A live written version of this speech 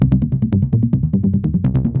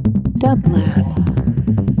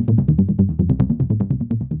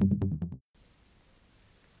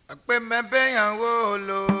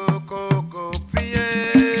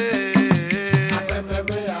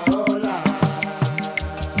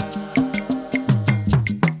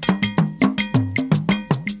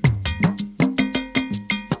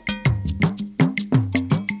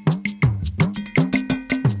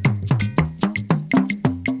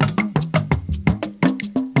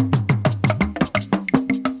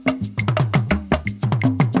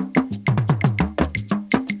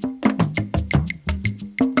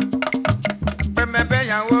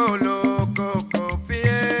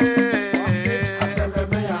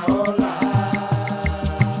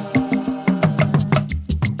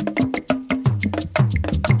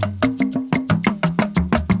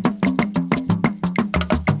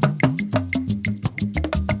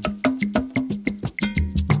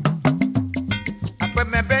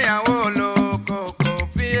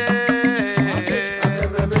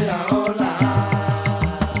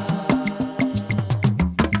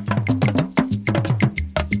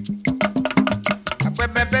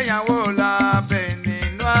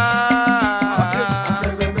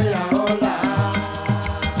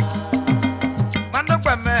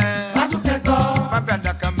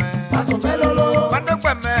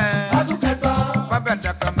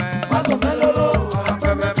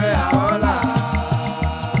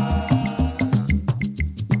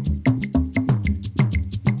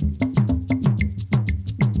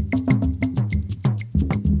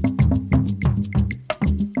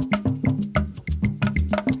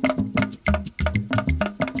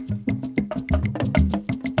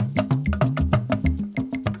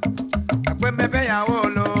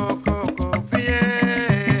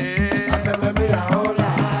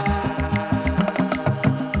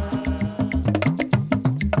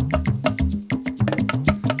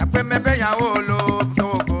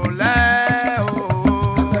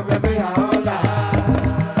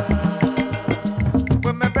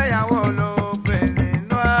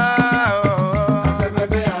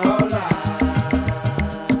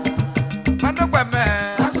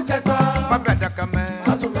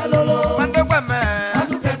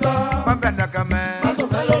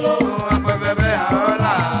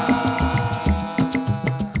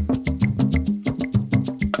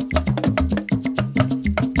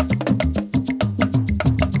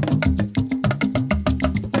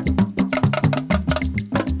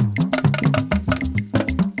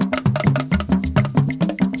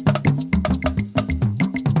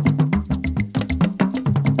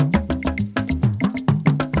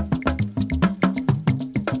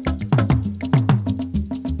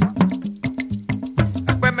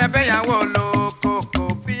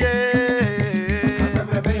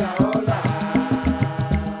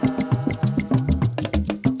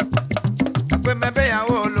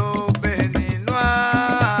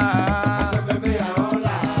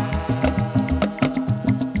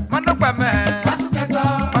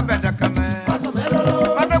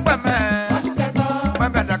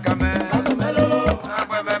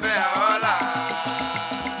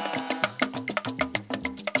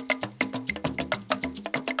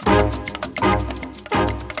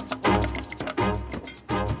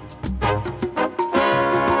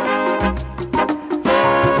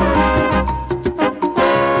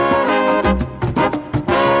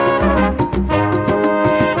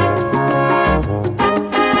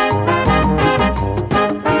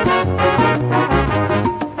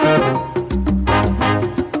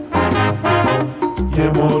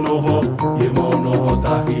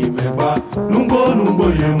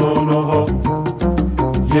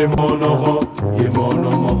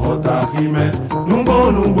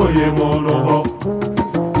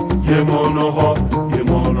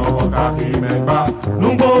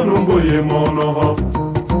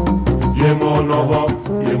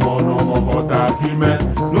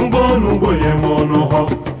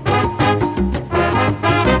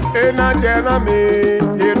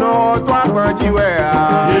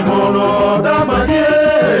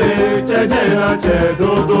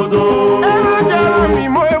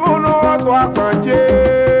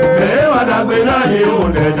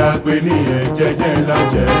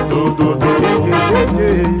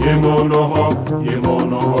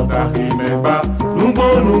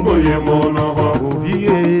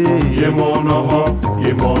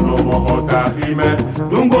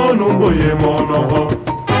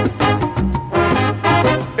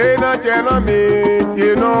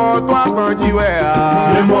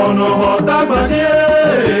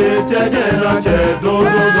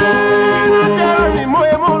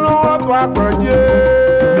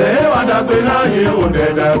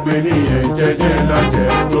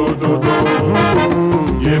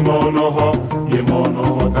Ye mono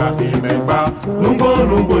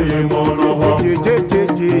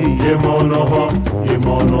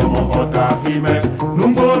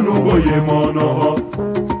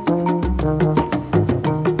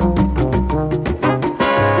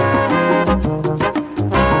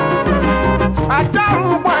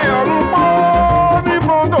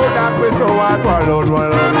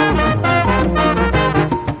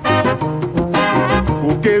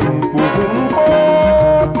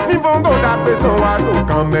dàgbé sọ wá tó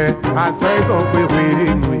kàn mẹ́ àṣẹ tó pé wèrè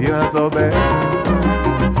nù ìránṣọ bẹ́ẹ̀.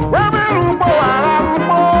 wẹ́wẹ́ rúpọ̀ ara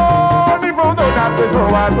rúpọ̀ ní fún tó dàgbé sọ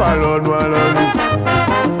wá tó àlọ́nu àlọ́nu.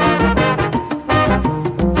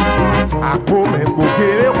 àpò mẹ́kò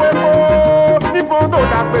kéré wẹ́pọ̀ ní fún tó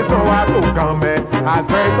dàgbé sọ wá tó kàn mẹ́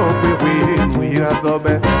àṣẹ tó pé wèrè nù ìránṣọ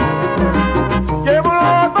bẹ́ẹ̀. yẹ́bùrọ̀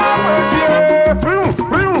tó pé díẹ̀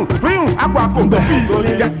Akou Akou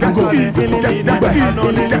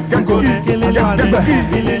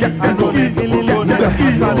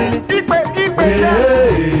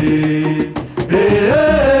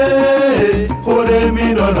Kore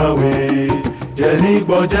mi dona we, jeni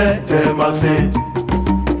gboje je ma se.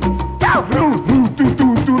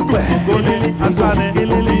 Gogoli asane,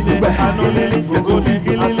 anole, gogoli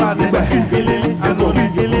asane, anole,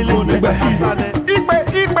 asane.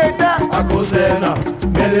 Akosena,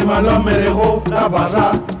 mere malo mere ho na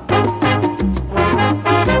vaza.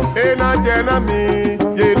 Ena jena mi,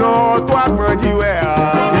 ye no to akmanji we a.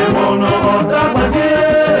 Ye mono akmanji,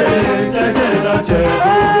 je na je.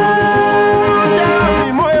 Jena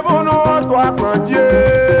mi mo e mono to akmanji.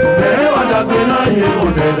 Me wa da gbe na ye mo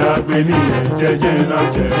de da gbe ni je na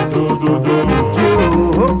je do.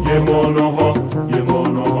 Ye mono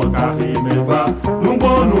ho ta ri me ba.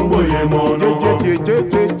 Nungo ye mono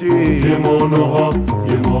ho.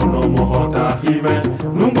 Ye mono ho ta ri me.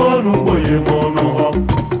 Nungo ye mono ho.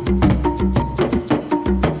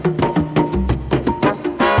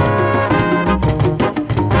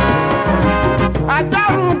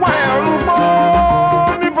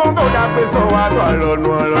 Alonu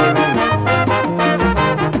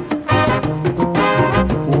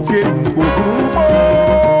òkè gbogbo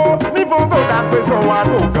ní fún tó dàgbé sọ wá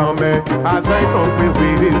tó kàn mẹ́ àṣẹ ìtàn pé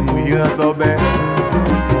wèrè mú ìránṣọ bẹ́.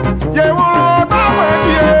 yẹ̀wò táwọn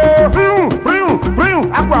ẹ̀jì ẹ̀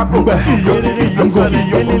Akou Akou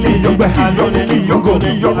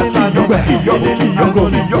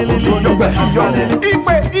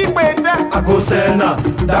ìpè dẹ́. Akosena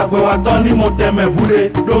dàgbé wa tán ní mo tẹ̀mẹ̀ fúre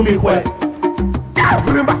lómi pẹ́.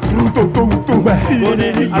 Remember,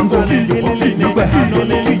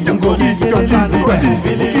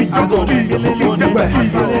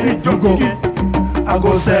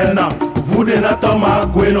 Akosena vude na toma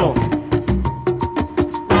kweno.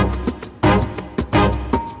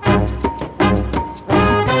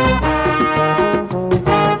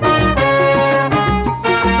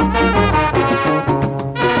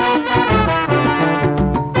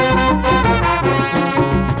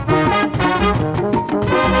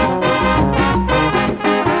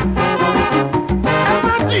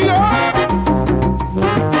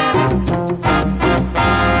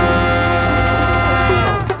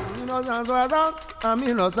 En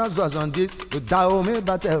 1970, le Dahomey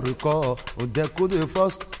battait record au découp de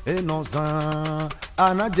force et non sans.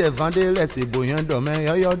 Anadje vendait les bouillons domaine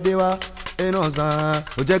yo dewa et non sans.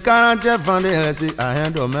 Au Jac'oho vendait les aïens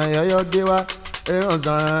domaine yo dewa et non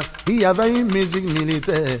sans. Il y avait une musique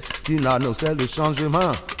militaire qui annonçait le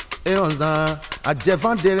changement. Et on s'en. Adje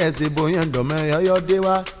vendait les bouillons domaine yo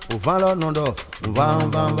dewa. Au vent le nom d'or. On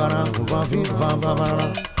va vivre, on va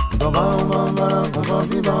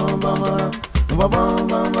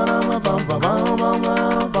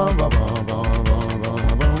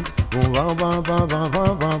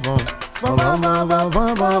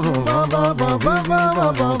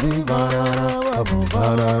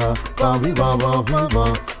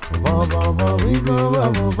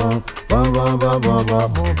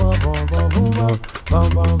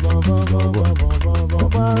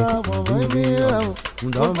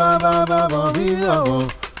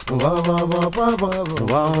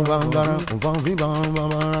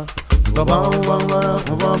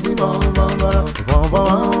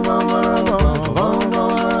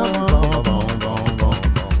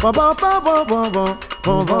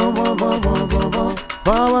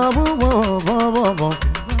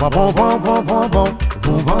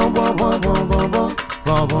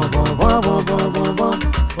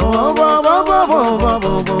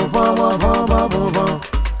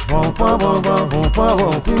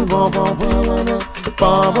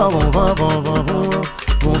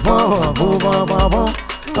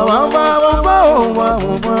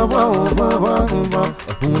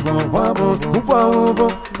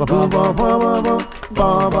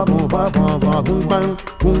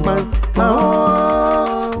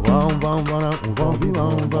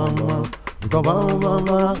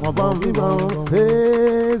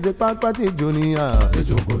c'est pas quoi tu donnes, c'est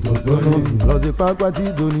chocoto donné. C'est pas quoi tu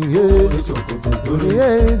donnes, c'est chocoto donné.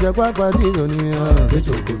 C'est pas quoi tu donnes, c'est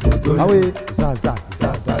chocoto donné. Ah oui, ça.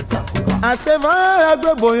 Assez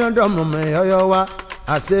vent, bouillon d'homme, mais yo wa.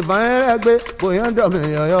 Assez vent, bouillon d'homme,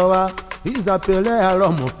 yo wa. ils appelaient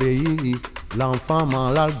alors mon pays l'enfant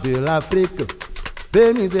malade de l'Afrique.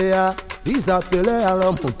 Bénisea, ils appelaient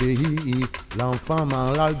alors mon pays l'enfant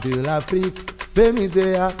malade de l'Afrique.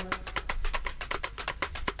 Bénisea.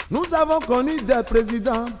 Nous avons connu des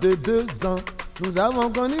présidents de 2 ans. Nous avons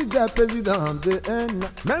connu des présidents de 1 an.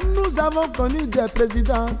 Même nous avons connu des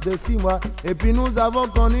présidents de 6 mois. Et puis nous avons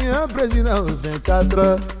connu un président de 24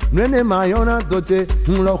 heures. Nene mayona doche,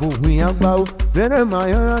 nloko huyangbao. Nene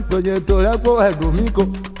mayona doche, toleko edomiko.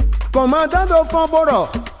 Commandant de Famboro,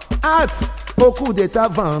 hâte au coup d'état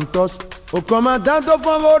ventoche. Au commandant de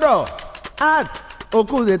Famboro, hâte au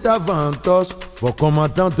coup d'état ventoche. Au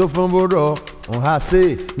commandant de Famboro, on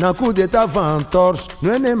hasse na coup d'état ventoche.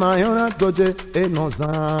 Nene mayona doche, et non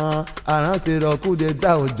ça. Ala c'est le coup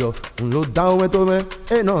d'état ojo. On lo daou metome,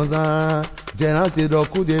 et non ça. Jena c'est le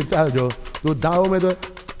coup d'état ojo. To daou metome.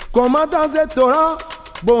 Commandant Zetora,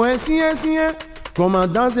 bon ainsi.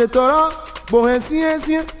 Commandant Zetora, bon ainsi.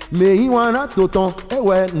 Me yiwana toton,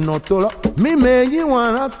 ewe no tolo. Mi me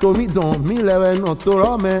yiwana tomi don, mi lewe no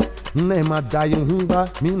tolo me. Ne ma dayon humba,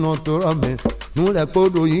 mi no tolo me. Nous les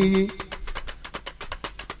podo yi.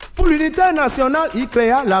 Pour l'unité nationale, il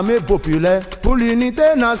créa l'armée populaire. Pour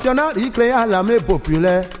l'unité nationale, il créa l'armée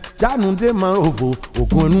populaire. Janunde marovo,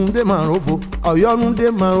 okonunde marovo,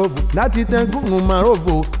 oyonunde marovo, natitengu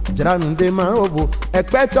marovo, janunde marovo,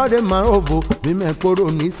 ekpeto de marovo, mime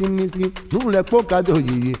koro nisi, nous les pokado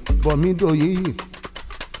yi, bomido yi.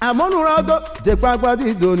 Amonurado, je papa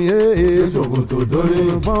di doni, jogoto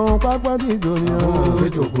doni, bon papa di doni,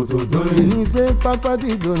 jogoto doni, ni se papa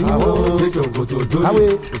di doni, jogoto doni, ah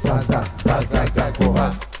oui, sa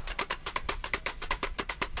koha.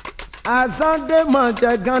 Azande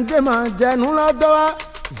manje gande manje nula doa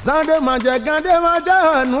Zande manje gande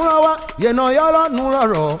manje nula wa Yeno yolo nula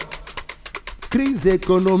ro Crise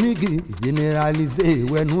économique généralisée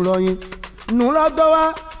ouais nula yin Nula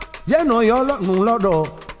doa Yeno yolo nula ro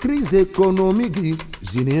Crise économique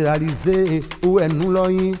généralisée ouais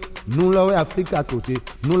nula yin Nula we Afrika tote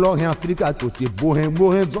Nula yin Afrika tote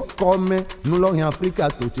Bohen zo kome Nula yin Afrika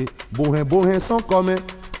tote Bohen son kome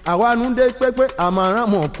Awa nunde kpekpe amara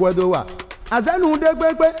mo kwedowa Aze nunde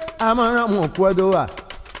kpekpe amara mo kwedowa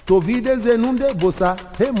Tovi deze nunde bosa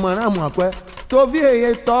he mara mo akwe Tovi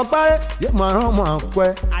ye tokpare ye mara mo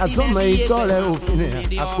akwe Azome itole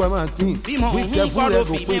ofine akwe mantin Wike fure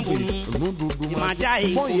go pepe Nundudu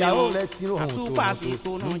mantin Pon ya ole tino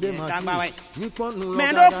honto Nunde mantin Nipon nulo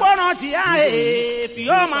Mendo kono chi ae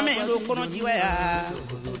Fioma mendo kono chi wea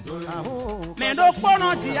Mendo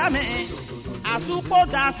kono chi ame Asupo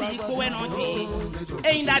dasi ko enonji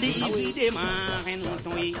Ainda di ibide ma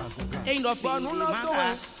renotoi Ainda fi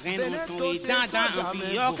maka renotoi Tantan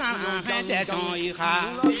fi yokan rente ton ira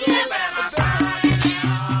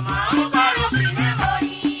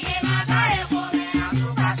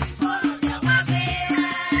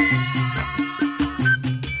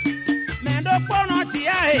Mendo kono ti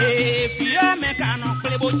ae fi yo mekano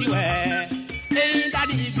klebo ti we Ainda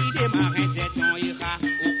di ibide ma rente ton ira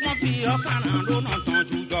Yo canando no ton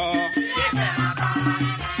judo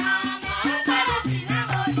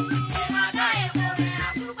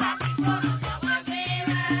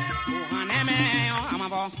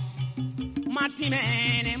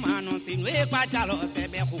Matimene mano sinwe kwa chalo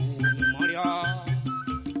sebehu morio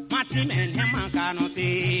Matimene mankano si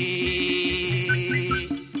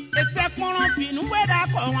Ese kono finu weda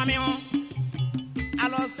ko wamion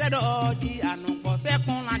Allossee doji anoko se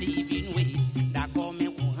kono di binwe Dako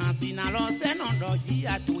me Sina lo se non doji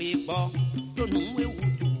atu ipo to nuwe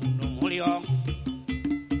uju no morio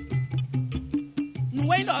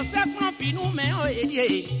Nuwe ndo se kon finu me o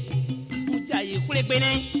edie Uja yi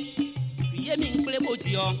kulegbene Fiye mi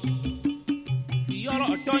nkleboji o Fiyo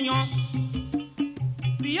lo tonyo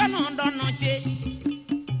Fiyo non do noche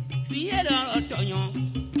Fiye lo tonyo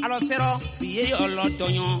Allossee ro fiye yo lo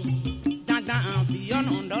tonyo Dandan fiyo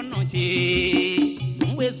non do noche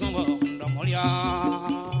Nuwe songo ndo morio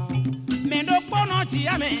Mendo kono ti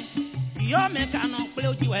ame Yo me kano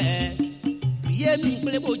kple ti we Ye mi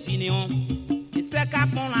kple bo ti ni on Se ka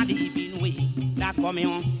kon la di binwe La come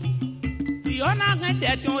on Yo na gen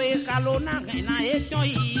de ton e kalo na gen na e ton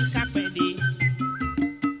i ka pede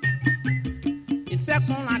Se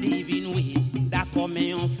kon la di binwe La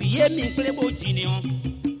come on Ye mi kple bo ti ni on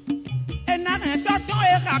E na gen ton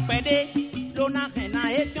e ka pede Lo na gen na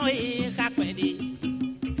e ton e ka pede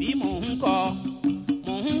Fi mon ko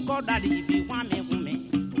Ko dadi bi wa me kume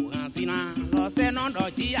Uhansina lo se non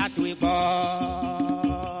doji atu ipo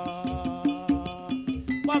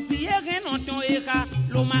Bofiye gen non ton eka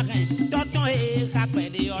Lo marin toton eka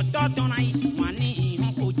Pede yo toton na yi Wani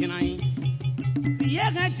yon kote na yi Fiye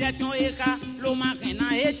Ton eka lo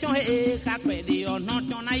makena eton eka kwede ono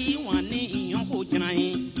ton na yiwani iyon ko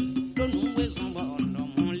jinayin lo nuwe zombo ndo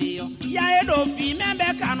monlio ya edo fi membe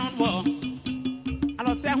kanon bo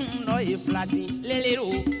Allossee hundo e flati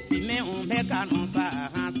lelero fi me on be kanon sa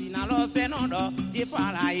hansi na Allossee no do je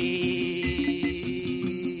fala e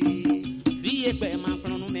fi e pe ma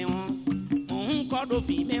plonu me on ko do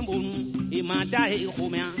fi me bonu e ma da e ko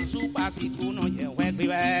me su pasi ko no je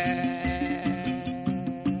Gbegbe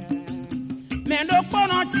Mendo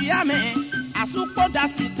kono chiame asuko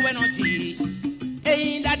dasi kweno chi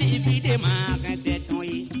einda di vide ma kete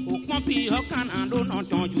toyi o kon fi hokan ando no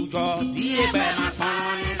ton jujo bi e be ma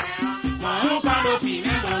kon mo kan do fi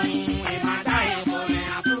me bo e ma dai bo me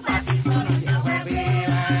asuka si kono je Gbegbe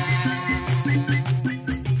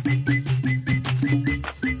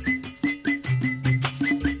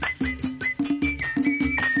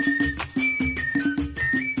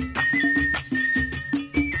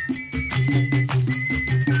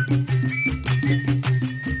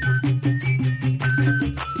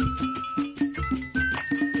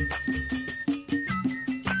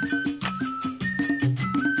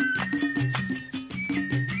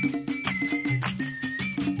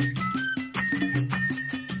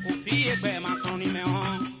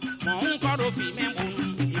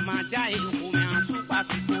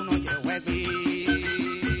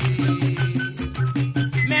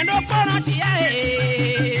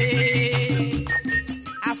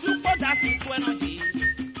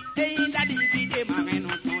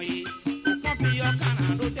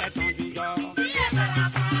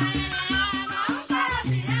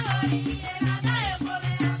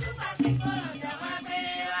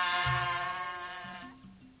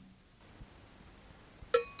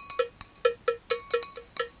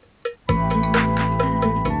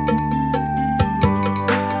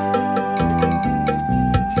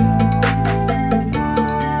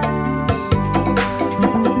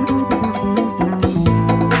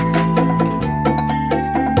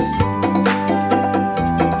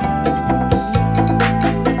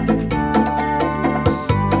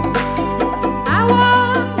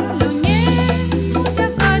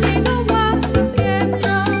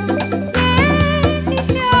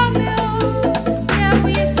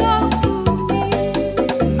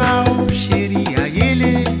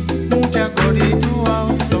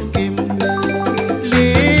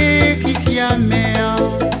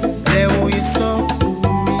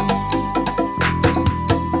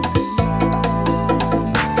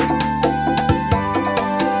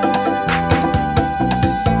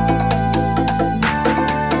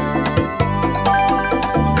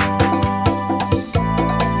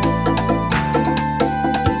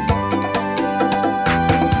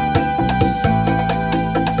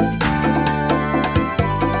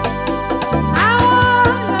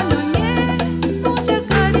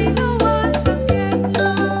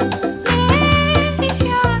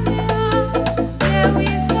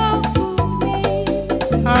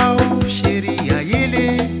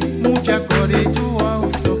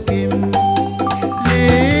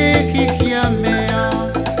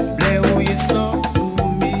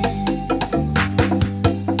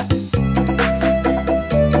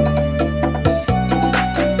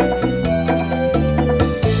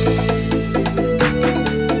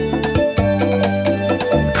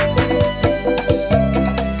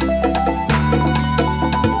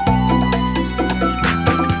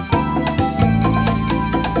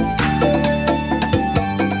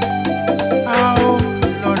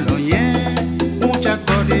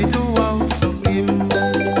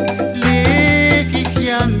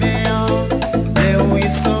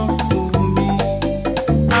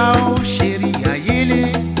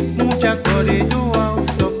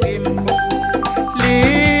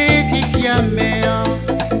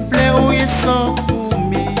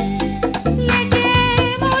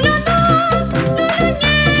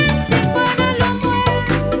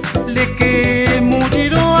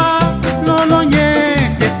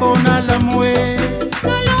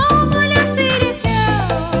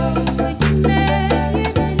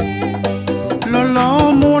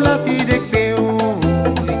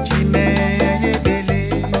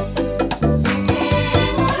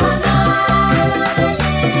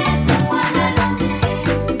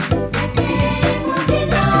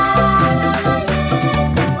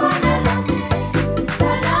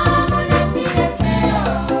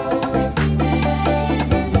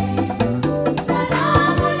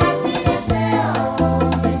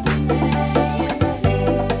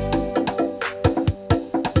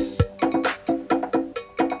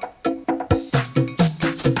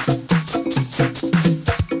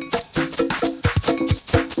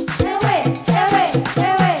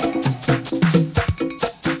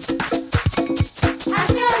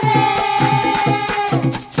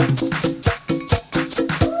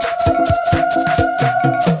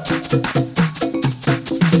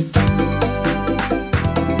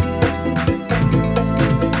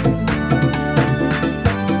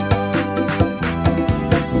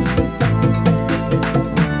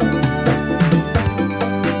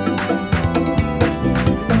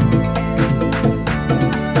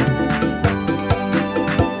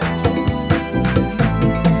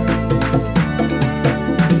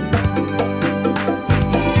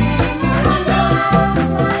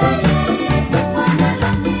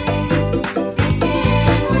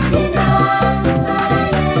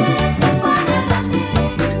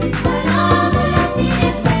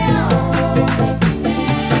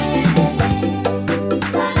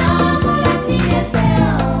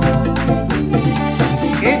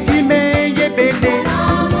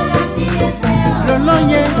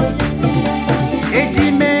Lolonye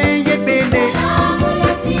Ejime Yepele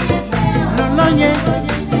Lolonye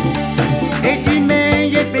Ejime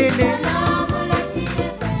Yepele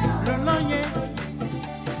Lolonye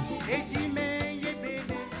Ejime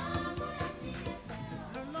Yepele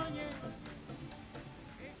Lolonye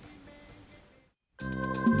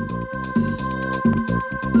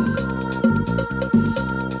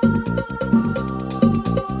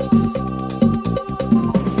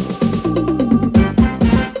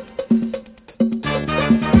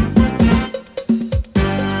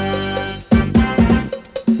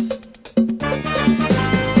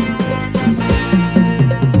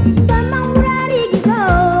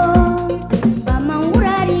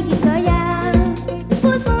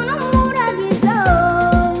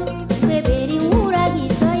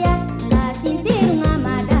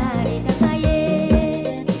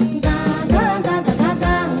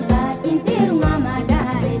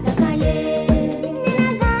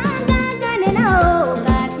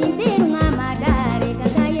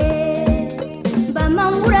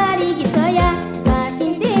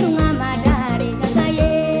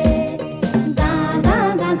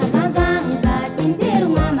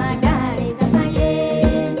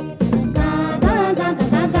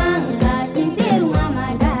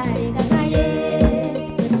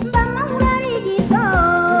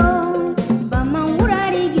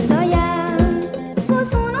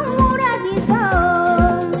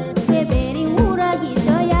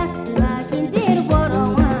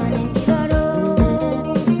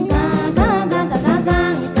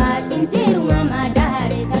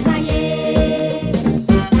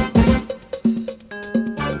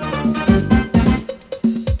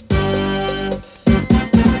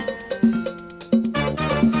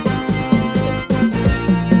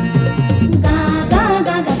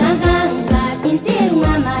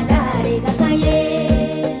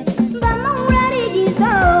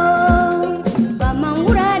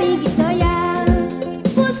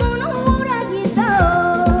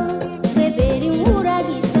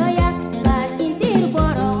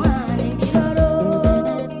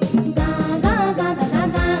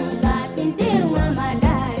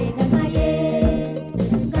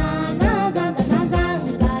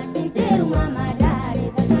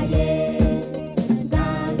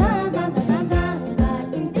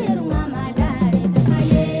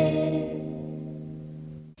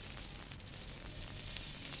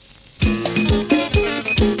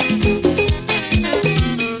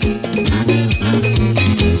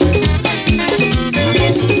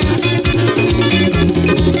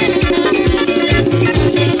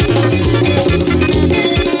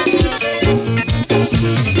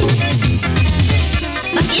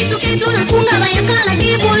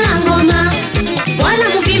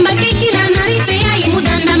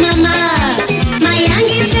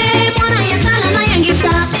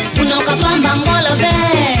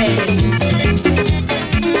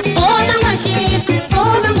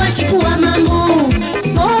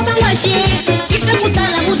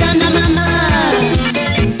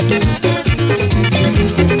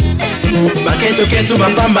Ketu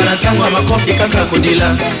bapamba na tango makofi kaka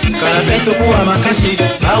kudila kala beto kuwa makashi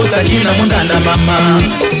auta jina mundanda mama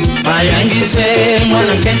mayangise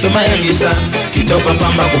mwana ketu mayangisa kitoka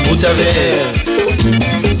pamba kuputa ve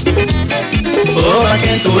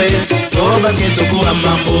oba ketu kuwa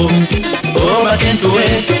mambo oba ketu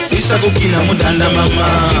we isa kukina mundanda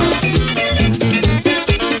mama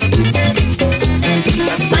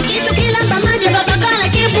paketu kila pamaje babakala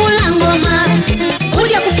kipula ngoma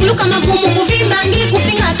kuja kufuluka mavumu kuvimba ngi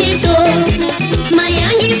kupinga kito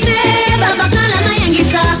mayangise babakala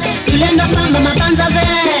mayangisa tulenda pamba mapanza ve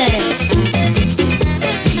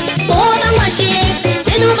oba mwashi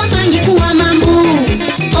tenu bakangi kuwa mambu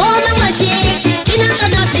oba mwashi kina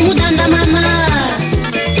kadasi mudanda mama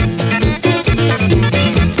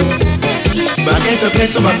baketo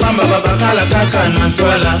ketu mapamba babakala kaka na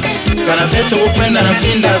twala kana beto upenda na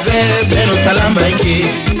finda ve beno kalamba iki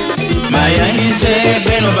mayangise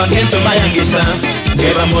beno baketo mayangisa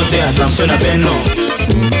keba mbote attention na beno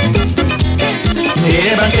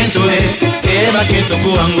baketo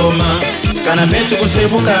kuwa ngoma kana beto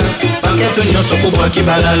kusebuka baketo nyonso kubwa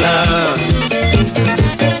kibalala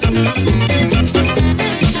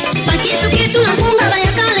paketu ketu nakunga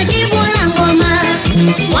bayakala kibula ngoma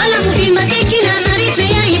wala muvimba kekina na ripe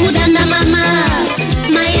ya imudanda mama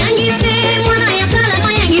mayangise mwana yakala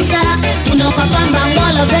mayangisa unoka pamba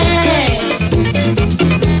ngolo be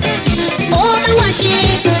oba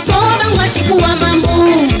ngwashi kuwa mambu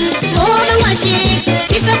oba ngwashi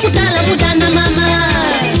kisa kutala mudanda mama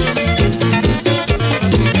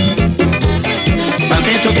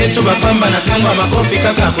baketo ketu bapamba na tango makofi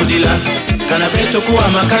kaka kudila kana peto kuwa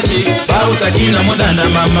makasi bautakina mudanda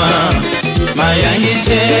mama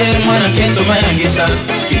mayangise mwana kento mayangisa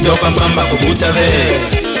kitoka mpamba kubutave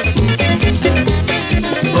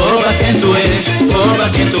oba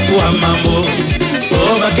kento kuwa mambo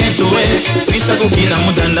oba kento we pisa kukina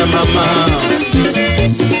mudanda mama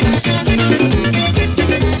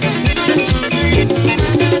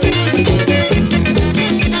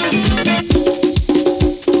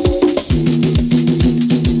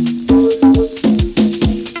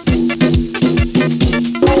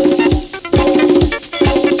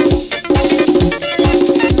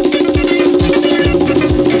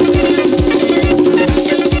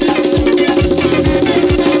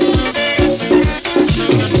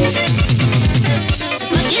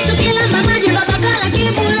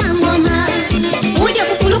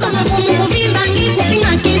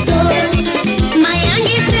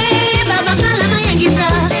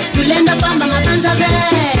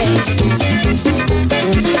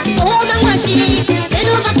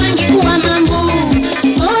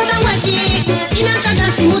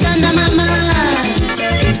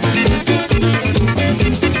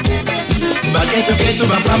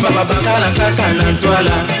babakala kaka na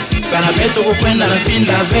ntwala kana peto kukwenda na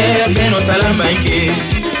finda ve beno talamba inke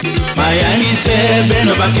mayangise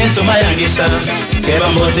beno baketo mayangisa keba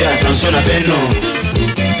mbote attention na beno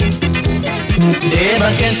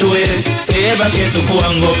baketo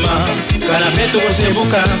kuwa ngoma kana peto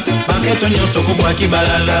kusebuka baketo nyonso kubwa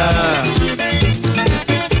kibalala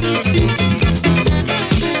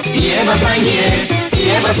yeba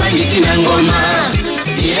pangi kina ngoma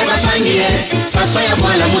yeba pangie faso ya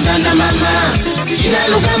bwala mudanda mama kina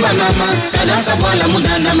lugamba mama kadansa bwala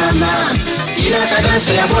mudanda mama kina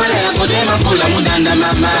kadansa ya bwala ya Todema fula mudanda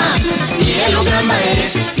mama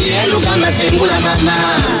ye lugamba sengula mama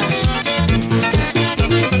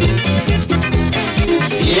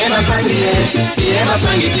yeba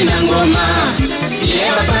pangie kina ngoma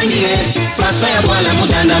yeba pangie faso ya bwala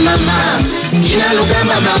mudanda mama kina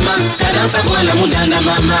lugamba mama kadansa bwala mudanda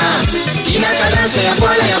mama kina kadansa ya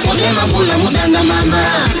bwala ya Todema fula mudanda mama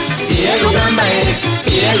ye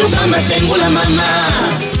lugamba sengula mama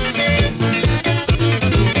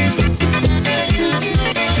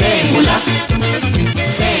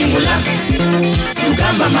sengula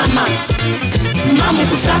lugamba mama mamu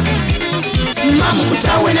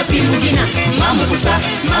kusa wena pimbugina mamu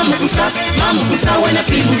kusa wena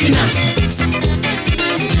pimbugina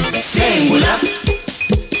sengula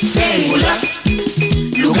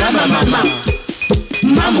lugamba mama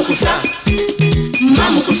mamu kusa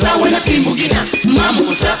wena pimbugina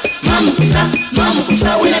mamu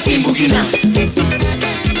kusa wena pimbugina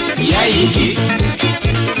yayi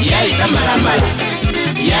kamalambala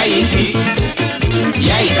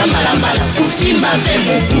yayi kamalambala kusimba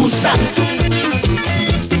vemu kusa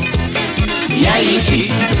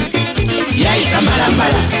yayi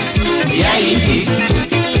kamalambala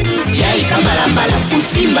yayi kamalambala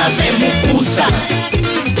kusimba vemu kusa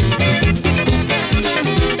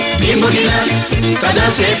pimbugina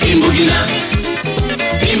kadanse pimbugina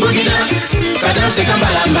kadanse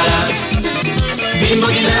kamalambala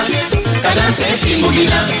pimbugina kadanse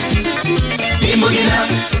pimbugina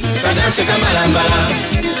kadanse kamalambala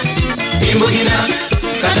pimbugina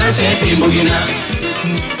kadanse pimbugina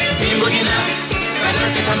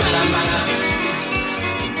kadanse kamalambala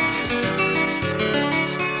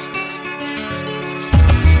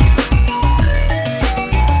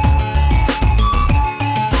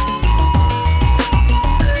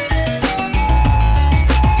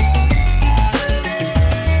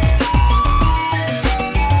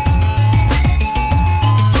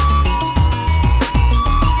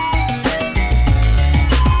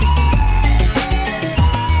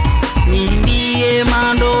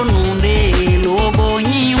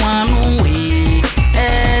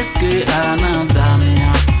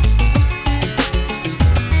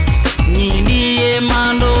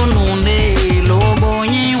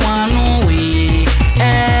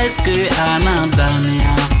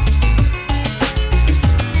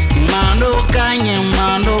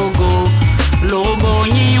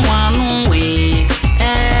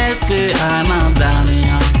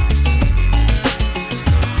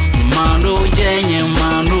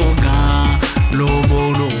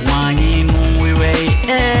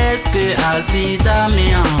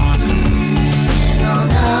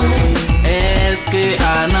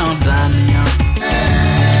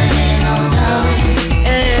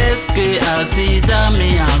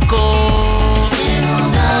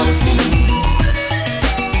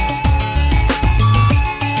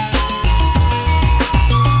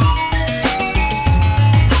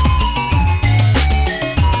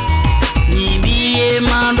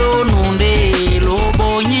Mando nunde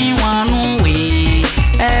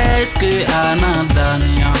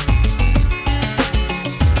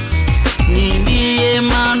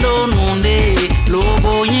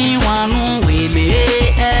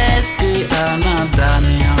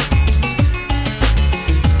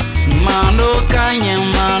mano kanya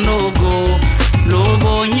mano go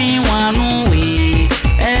lobo nyi wanu we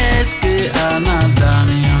est-ce que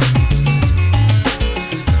anadamia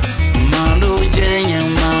mano jenya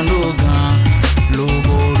mano ga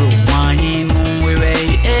lobo do wanyi nu we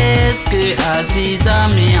est-ce que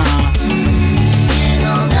asidamia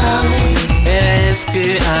est-ce que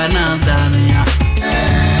anadamia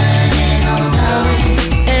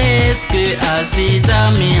est-ce que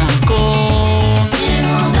asidamia ko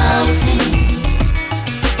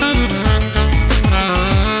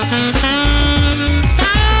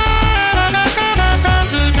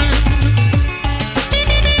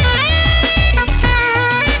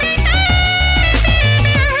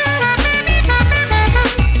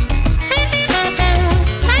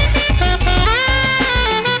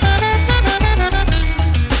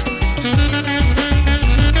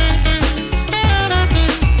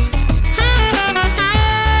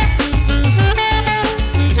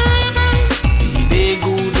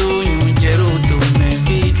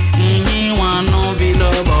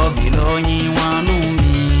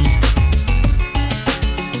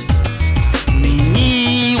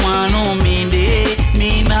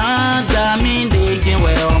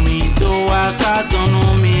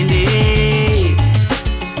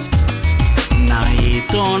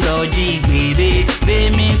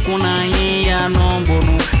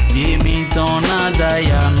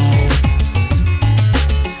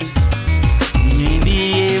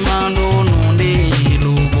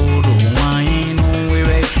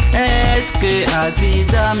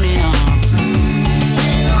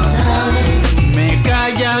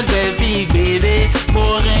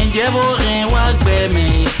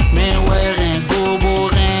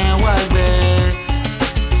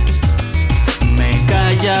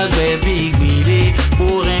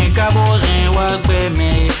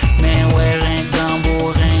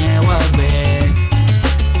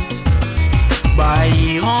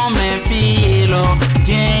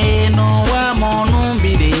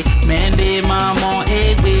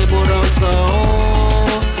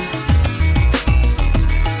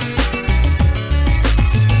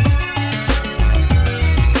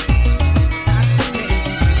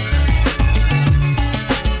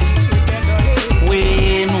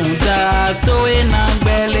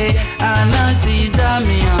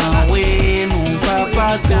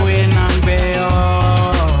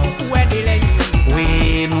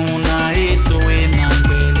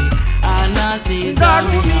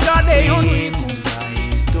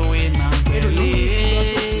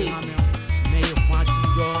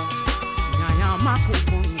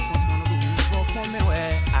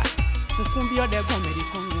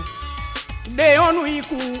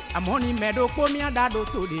Dado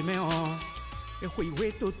Todema, e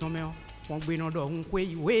we to Tomeo, from Benodo,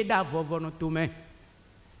 we da Vovono to me.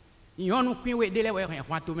 Yonu Queen we deliver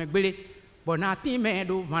want to make Billy, but nothing me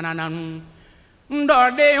do Vananan.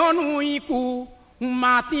 Ndorde onu iku,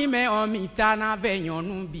 Mati me o mitana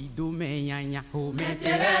venyonu bidu me yanya. Oh, me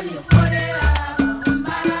tell me for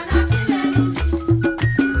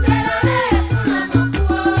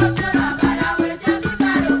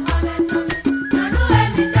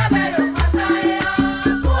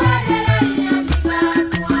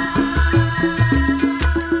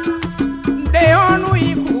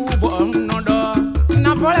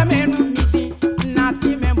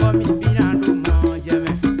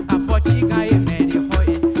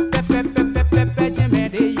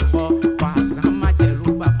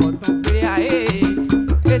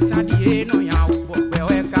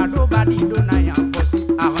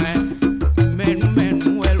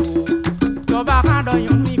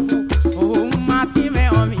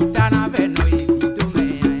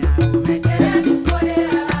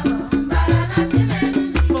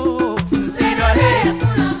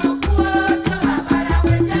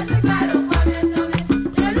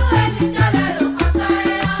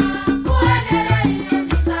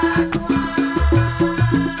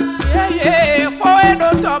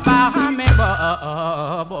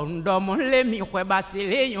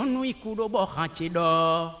basile yonu ikudo bo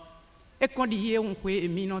hanchido e kondi ye unkwe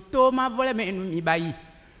mino to ma vole menu mi bayi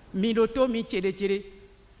mi do to mi chede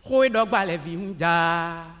ko do gba le vi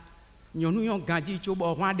nda yonu yon ganji cho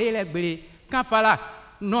bo wan de le gbere kan fala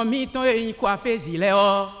no mi ton yin ko afezi le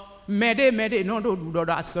o mede no do du do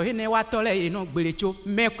aso ne wa to le no gbere cho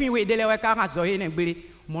me kwin we de le we ka aso ne gbere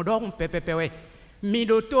mo do un pepepe we mi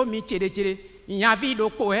do to mi chede Yan vi do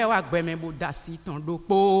po e wa Gbeme bo dasi ton do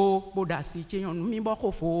po bo dasi che yon mi bo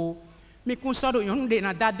ko fo mi kun so do yon de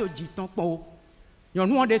na dado ji ton po yon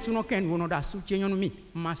won de sunu ken wono da su che yon mi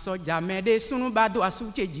ma so ja me de sunu ba do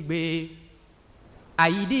asu che Jigbe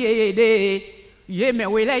ayidi de Ye me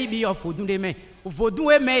wela ibi yo fodun de me.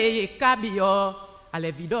 Vodun e me e kabi yo.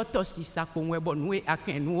 Ale vido to si sa ko we bonwe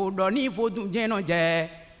akenu o do ni vodun je no je.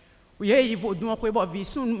 Ye i vodun ko bo vi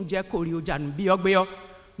sunu je kori o janu bi ogbe yo.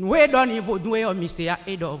 Nu e do ni vodun e o mi se ya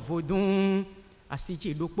e do vodun.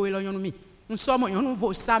 Asichi do po lo yonu mi. Nsomo yonu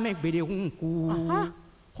vo sa me gbede hunku.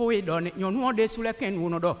 Ko e do ne yonu o de sule ken wo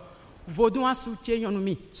no do. Vodun asu che yonu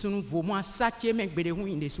mi sunu vo mo asache me gbede hun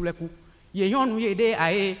inde sule ku. Ye yonu ye de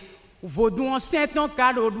ae vodun senton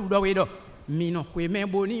kado du do we do. Mi no kwe me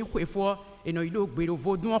boni kwe fo e no ido gbe do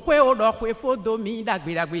vodun kwe o do kwe fo do mi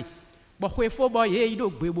dagbe. Bo kwe fo bo ye ido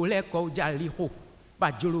gbe bo le ko jali ho.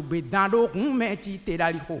 Ba jolo gbe dan do kun me ti te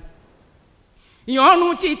dali ho.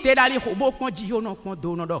 Yonu ti te dali ho bo kon ji yo no kon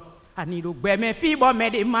do no do. Ani do gbe me fi bo me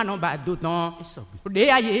de mano ba do ton. De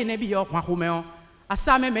aye ne bi yo kwa ho me on.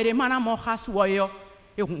 Asa me de mana mo khaswo yo.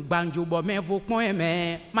 E hun gbanjo bo me vo pon e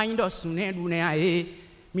me. Ma yin do sunen du ne aye.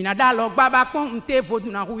 Mina da lo baba kon nte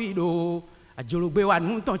vodun na huido. Ajologbe wa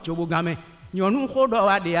nu ton chobo game. Yonu khodo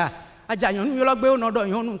wa de a. Aja yonu yo logbe ono do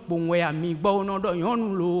yonu ponwe ami gbo ono do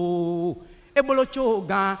yonu lo. E bolo cho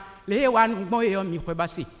gan le wa nu gbon e yo mi kwe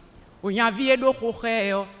basi. Oyan vie do ko khe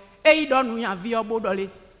yo. E do nu yan vie obodole.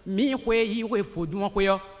 Mi kwe yi we fodun kwe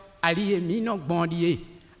yo. Ali e mi no gbon die.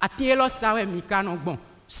 Atie lo sawe mi kanu gbon.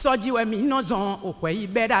 Soji we mi no zon o kwe yi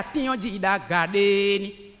beda tiyan ji da gade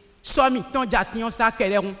ni. So mi ton jatiyan sa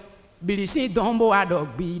kelerun. Bilisi dombo ado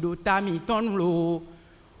gbido ta mi ton lo.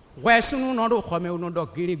 We sunu no do khome no do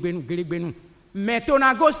gelegbenu.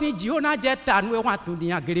 Metona gosi jiona jeta nu e wa tun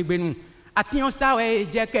diyan gelegbenu. Atiyan sa we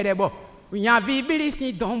je kerebo. Yan vi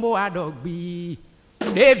bilisi dombo ado gbi.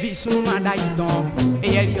 Devi sunu ada iton. E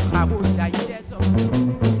yeli khabo da ideso.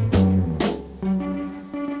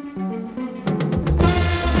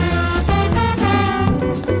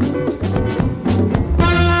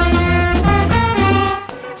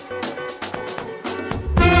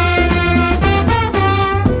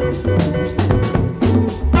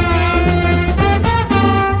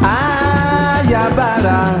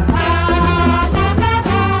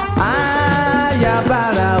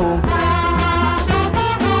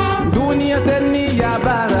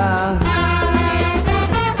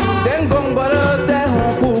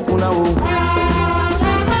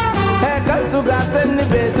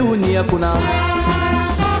 Kuna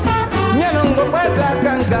nyanongo kweza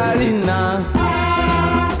kangalina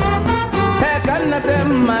hekana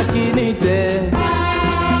temma kinite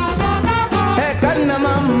hekana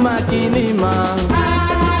mamma kinima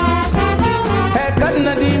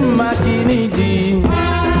hekana dimma kinidi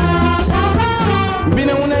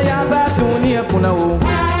bina una ya ba dunia kuna wo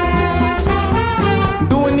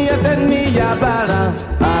dunia tani ya bara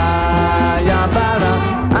ya bara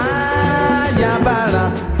ya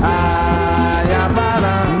bara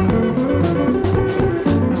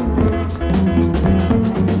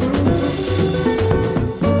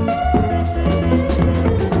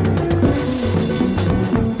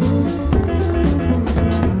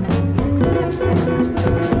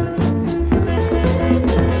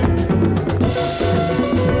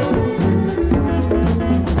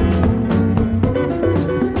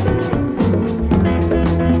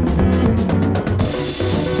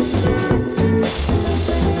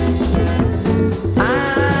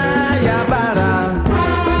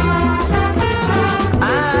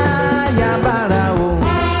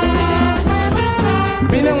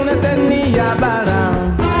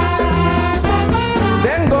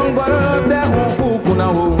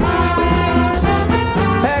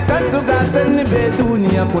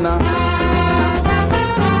dunia kuna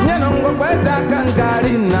nyanongo kweta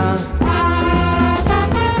kangarina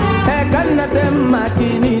hekana temma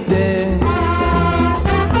kinite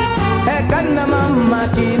hekana mamma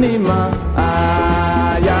kinima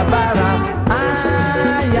ayabara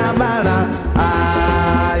ayabara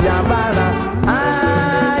ayabara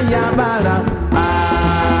ayabara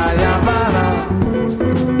ayabara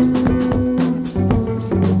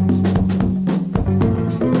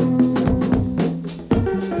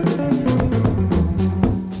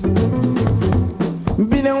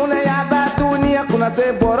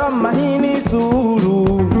se borom mahini suru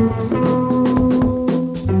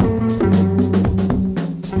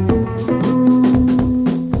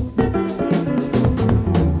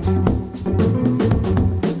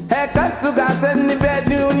hekatsuga senni be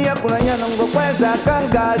dunia kuna nyanongo kweza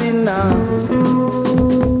kangalina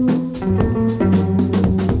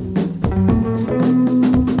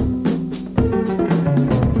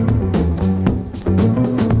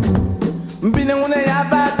mbine una ya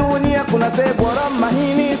ba dunia kuna se borom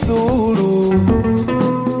mahini suru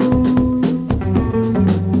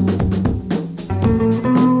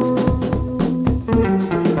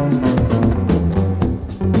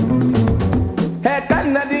He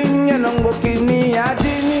kanadinya nongo kini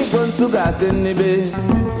adini gonsuga senibe.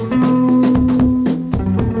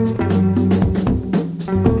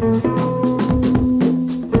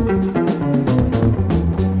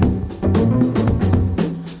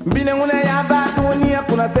 Bine ngune ya ba dunia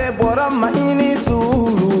kuna se bora mahini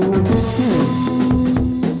suru.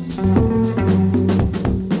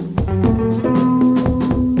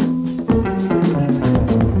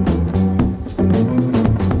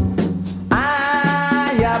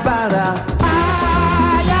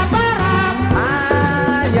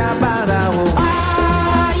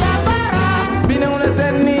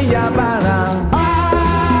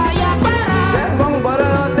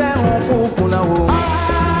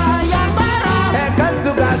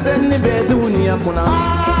 Kuna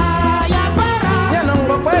ya bara ya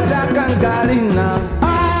nongo kwenda kangarina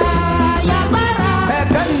ya bara e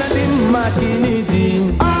kanna dimma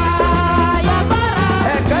kinidi ya bara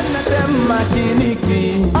e kanna demma kiniki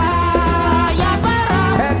ya bara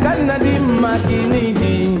e kanna dimma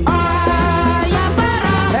kinidi ya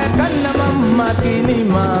bara e kanna mamma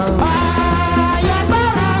kinima ya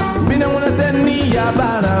bara bina una tenni ya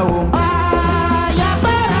bara o ya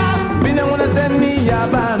bara bina una tenni ya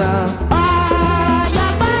bara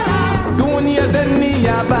Deni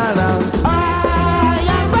ya bara,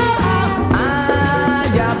 ya bara,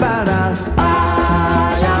 ya bara,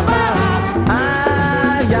 ya bara,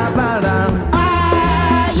 ya bara,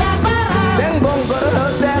 ya bara. Tengo ngoro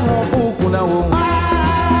tengo bukuna wo,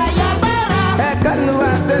 ya bara. Ekanwa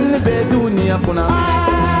teni bedunia kuna,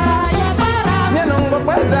 ya bara. Nyenongo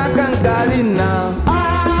kwenda kangalina,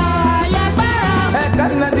 ya bara.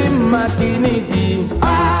 Ekanna di makinidi,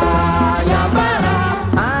 ya bara.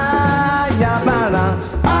 Ya bara,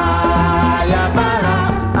 ya bara,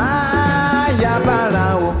 ya bara,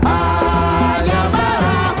 ya bara.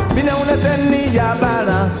 Bina una teni ya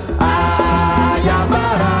bara, ya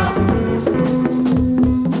bara.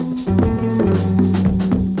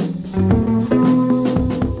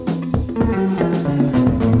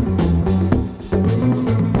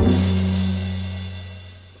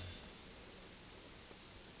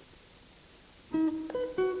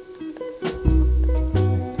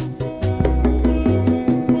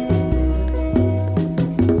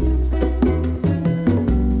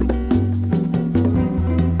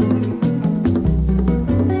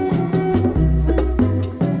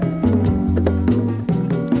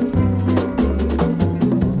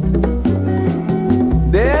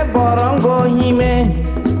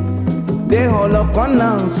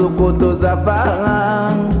 Kona sokoto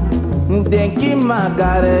zafara Ndenki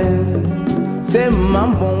magare Se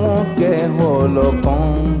mambon ke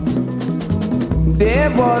holokon De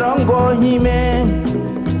borongo hime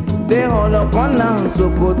De holokona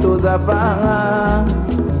sokoto zafara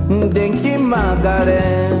Ndenki magare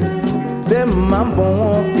Se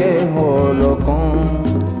mambon ke holokon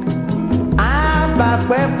Aba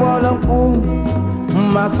kwe poloku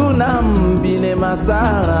Masuna mbine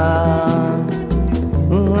masara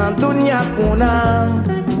Dunia kuna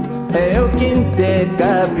Eo kinte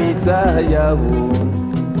kabisa yahu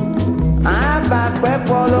Aba kwe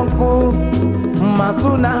polonku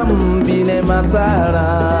Masuna mbine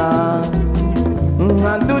masara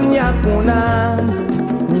Dunia kuna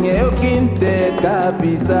Eo kinte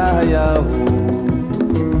kabisa yahu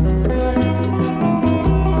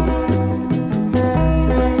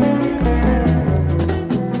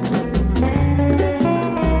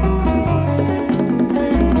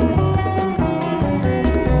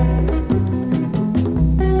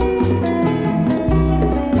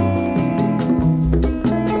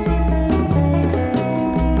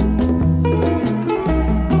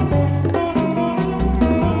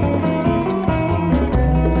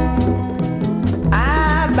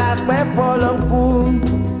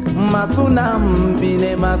Masuna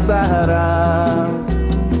mbine masara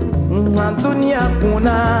Dunia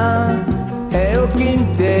kuna Eo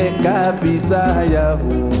kinte kabisa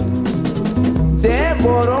yahu De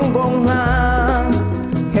borongonga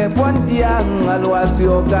Hepontia Allossee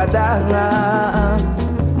okadanga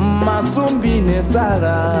Masumbine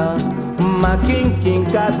sara Makinkin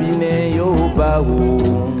kabine yobahu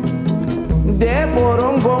De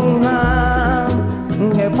borongonga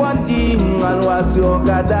Heponti Allossee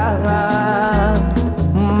okadanga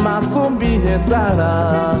Masumbine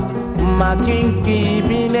sara Makinki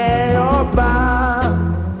bine yoba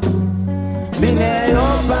Bine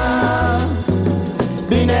yoba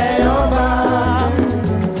Bine yoba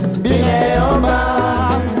Bine yoba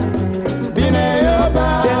Bine yoba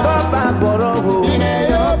Dengo baboro Bine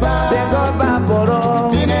yoba Dengo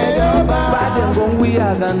baboro Bine yoba Badengo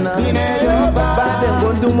ngwiyagana Bine yoba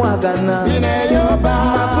Badengo ndumwagana Bine yoba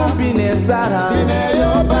Makumbine sara sara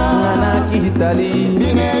ngana kitali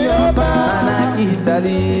ngana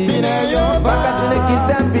kitali bakasine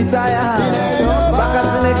kitambisaya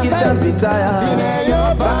bakasine kitambisaya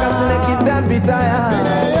bakasine kitambisaya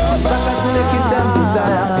bakasine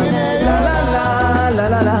kitambisaya la la la la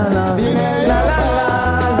la la la la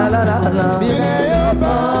la la la la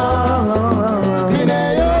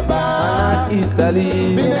Itali,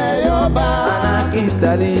 anak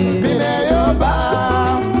Itali,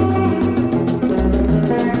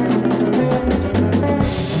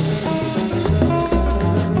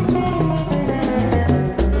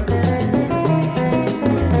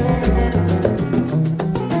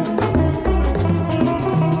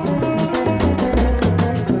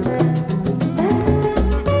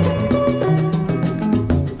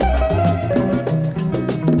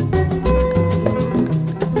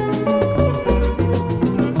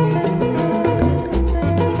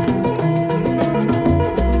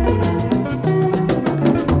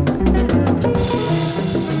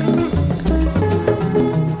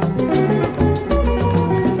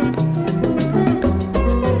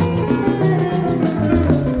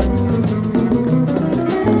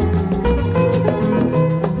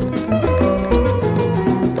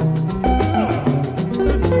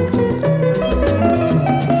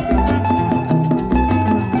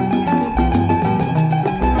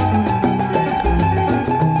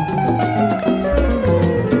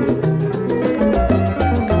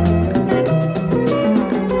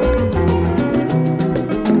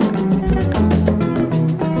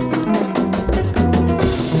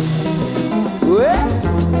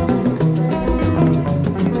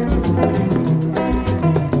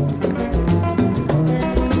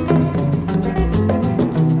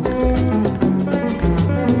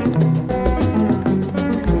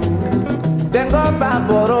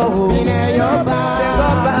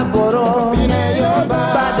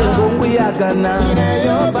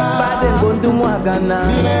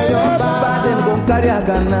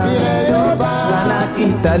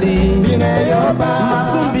 Itali,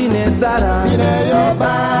 makumbine sara,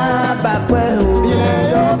 bakwehu,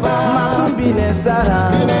 makumbine sara,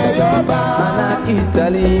 anak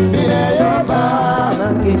Itali,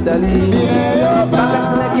 anak Itali,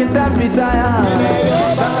 bakasine kitambisaya,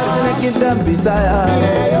 bakasine kitambisaya,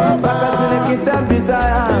 bakasine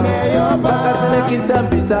kitambisaya, bakasine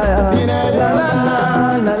kitambisaya, la la la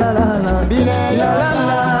la la la la, la la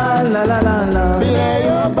la la la la.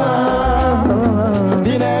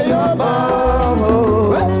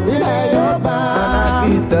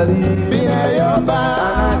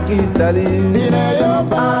 Itali,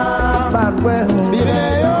 bakwehu,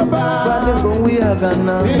 bade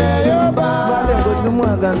ngwiyagana, bade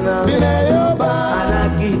ngudumwagana,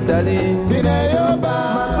 anak Itali,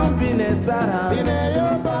 makumbine sara,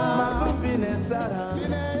 makumbine sara,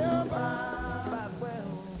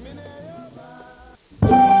 bakwehu.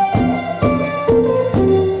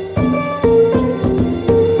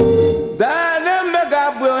 Dane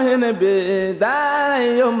megabwe henebe, dane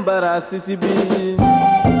yombara sisibi.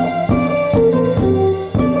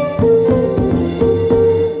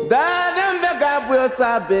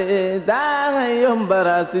 Sabe da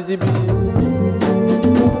yombara sijibi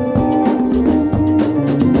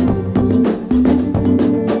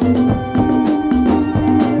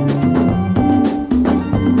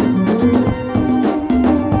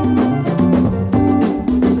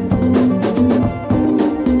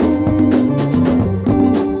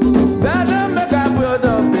da meka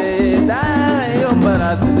bodo be da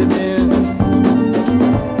yombara sijibi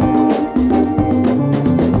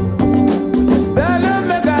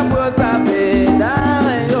Sabe, da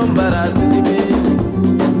yombara sijibi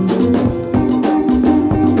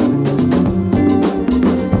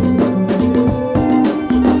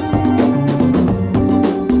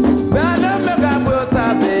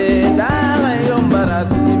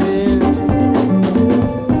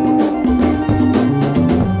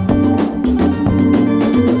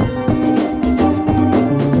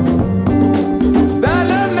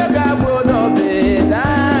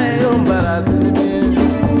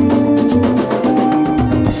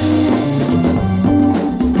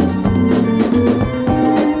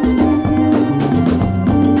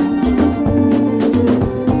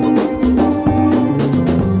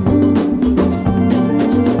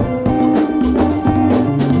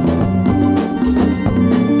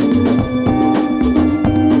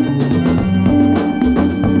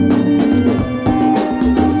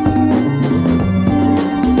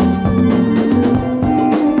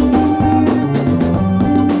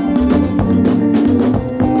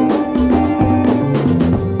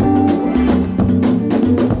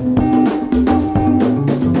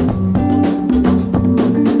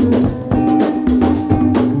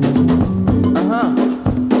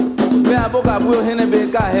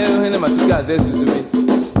matuka ze susumi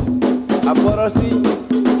aborosi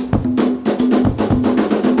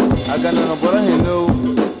agana no bora heno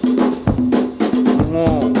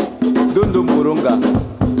mo dondo moronga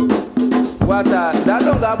wata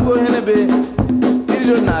dadonga bo henebe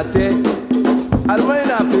irido nate almani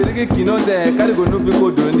na perigi kinote kari go nubi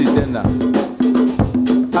ko do ni tena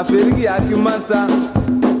a perigi akimansa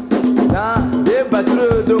na de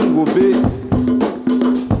batro dongo be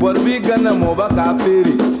borbi gana mo ba ka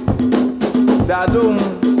peri dadum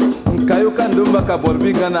kayo kan dum ba ka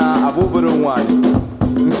borbi gana aboboron wani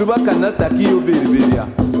nsuba kana takiyo beriberia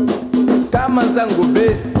kama zango be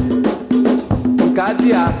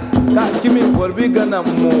kadia ka kimi borbi gana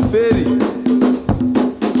mo peri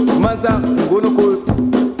manza ngono ko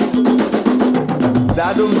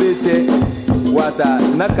dadum bete wata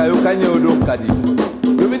na kayo kanyo do kadi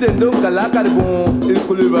dumi den do kala karbo il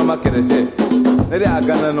kuluba makerese nere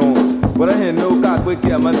agana no bora he no ka kwe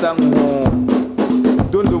ki amanta mo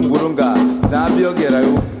dundum burunga na biyo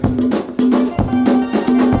gerayo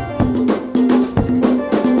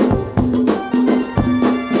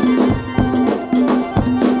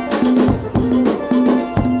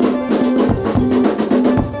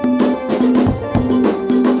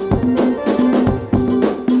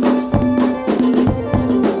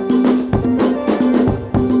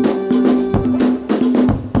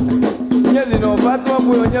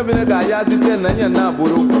bine ga ya site na nya na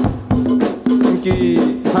buru nki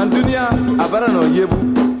handunia abara no yebu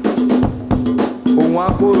onwa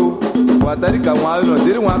koro watari ka nwa no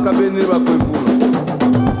diri nwa ka be ni ba ko fu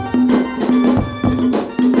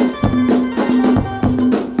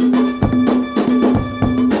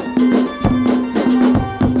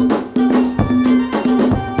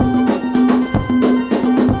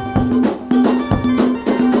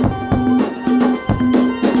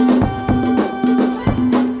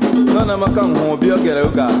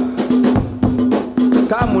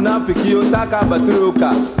munafiki yo saka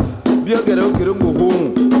batruka bio gere okere ngo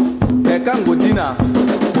homu e kan godina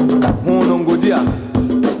hono ngodia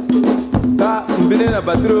ka mbele na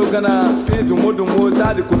batruka na pedu modu mo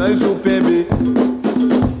sadi kuna isu pembe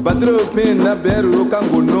batruka na beru kan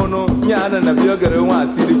gonono nyana na bio gere wa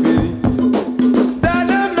asiri peri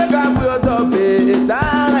dana mega bio dobe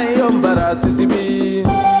dana yombara sitibi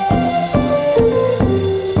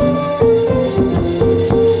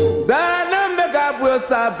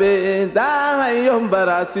sabe da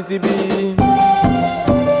yombara sisibi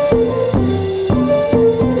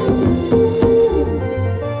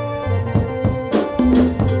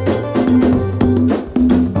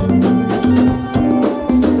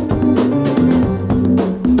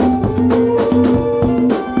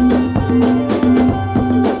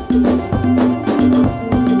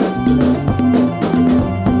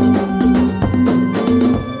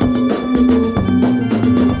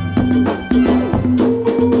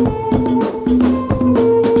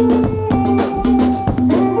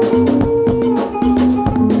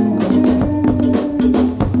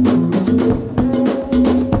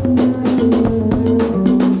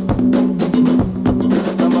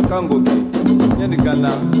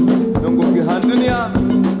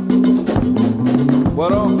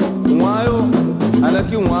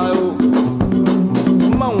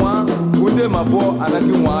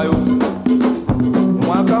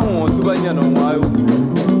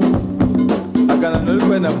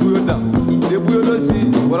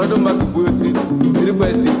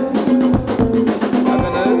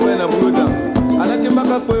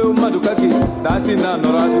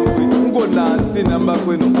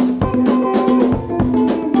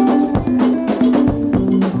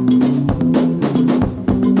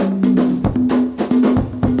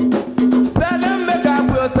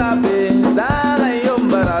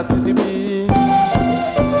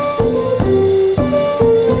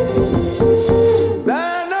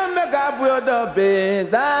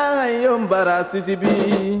CCB.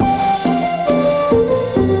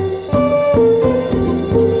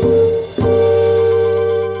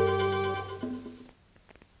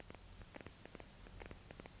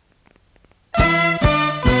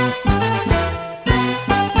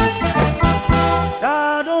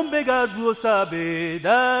 Da don bega duo sabe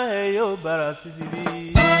da yo bara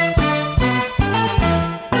CCB.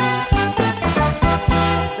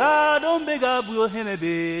 Da don bega buyo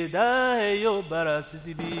henebe da yo bara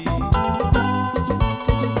CCB.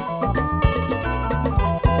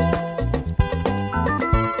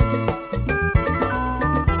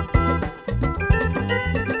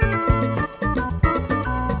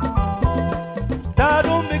 Da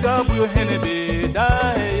don bega buyo henebe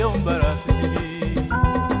da yo bara CCB.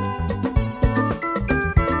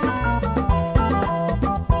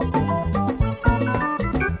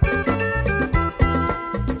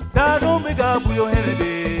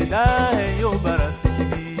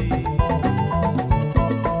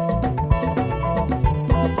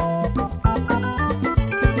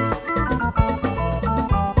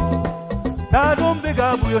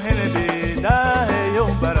 buyo henebe da he yo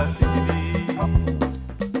bara sisibi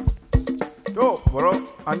to boro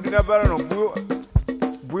andina bara no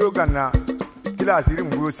buyo ganna kila asiri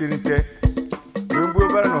buyo sinite buyo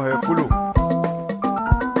bara no he kulu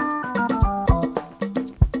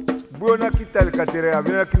buyo na kital katere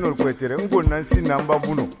abina kinol kwetere ngonna nsinna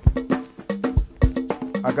mbabuno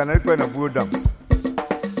agana ikwe na buyo dam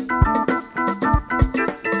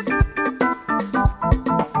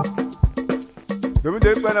domin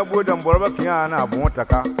da ikwe na buyo dam borba kinya na abun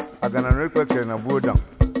taka agana no ikwe kere na buyo dam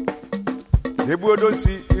ne buyo don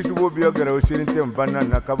si isubo biyo gara osirin tem banna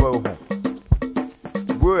na kaba ho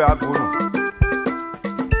buyo ya gunu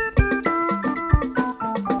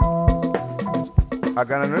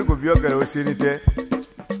agana no ikwe biyo gara osirin te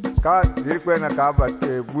ka dirikwe na ka ba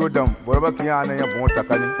buyo dam borba kinya na ya bon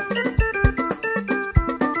takani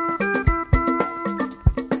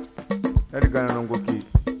eri gana no ngoki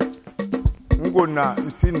ngona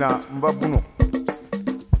nsina mbabuno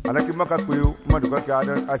alaki maka kuyo maduka ka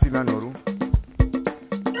ada asina noru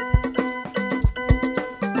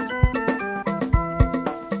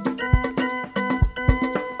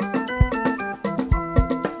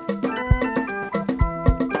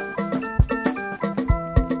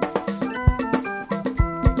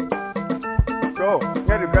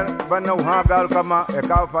bana uhagal kama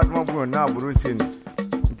eka fatma buno na buruchini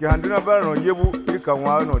nke handuna bara no yebu ika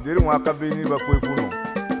nwa no deri nwa ka beni ba ko efuno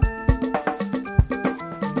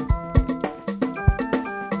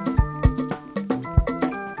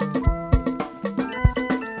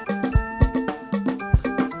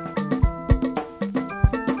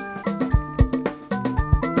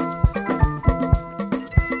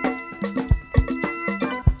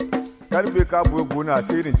karbe ka bu na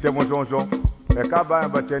sirin temo sonso eka ba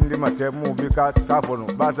ba tendi matemu bi ka safono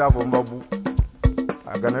ba safo mbabu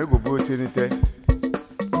agana go bo chinite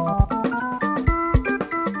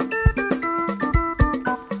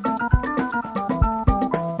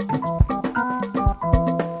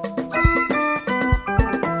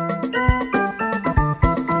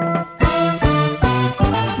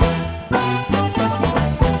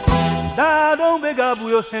da don bega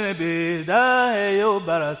buyo henebe da he yo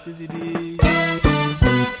bara sisibi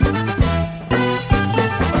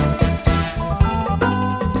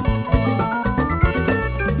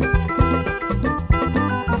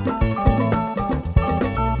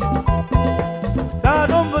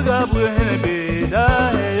buyo henebe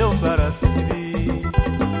da he yo bara sisibi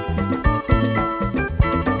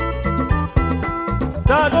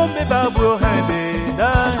da don be ba buyo henebe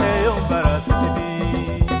da he yo bara sisibi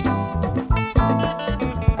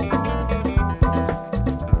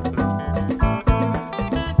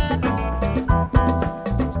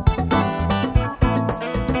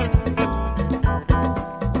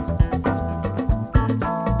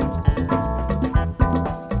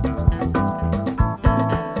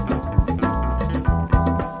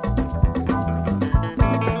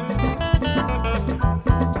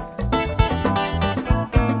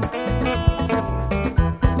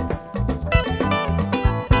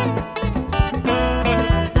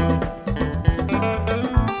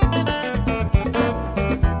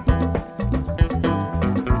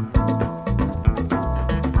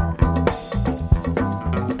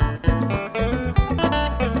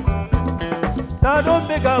don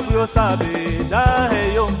bega buyo sabe da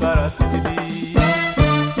he yo bara sisibi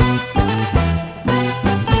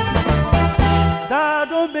da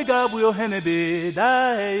don bega buyo henebe da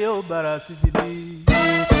he yo bara sisibi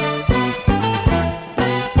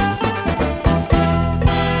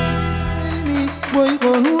boy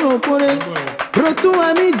konuno pore rotu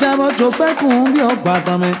ami jamo chofe kumbi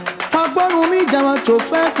ogbakame agbonu mi jamo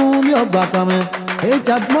chofe kumbi ogbakame e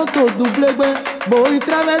chat moto Gbegbé boy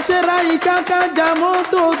traversera i kaka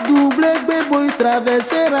jamoto Gbegbé boy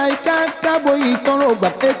traversera i kaka boy tono gba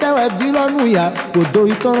etewe vilonu ya bodo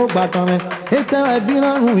itono gbakame etewe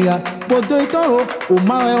vilonu ya bodo itono o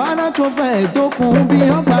mawe wana chofe dokun bi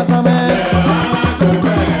ogbakame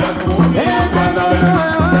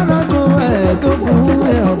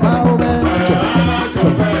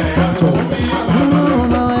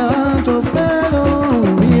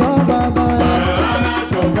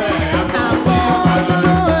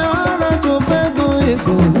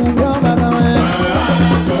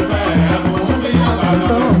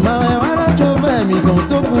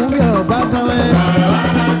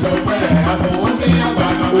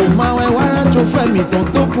mi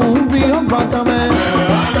tonto kumbi obakame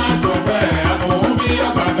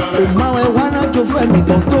Umawe wana chofe mi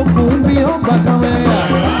tonto kumbi obakame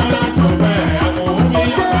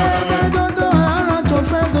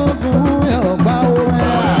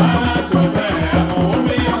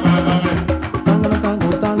Tango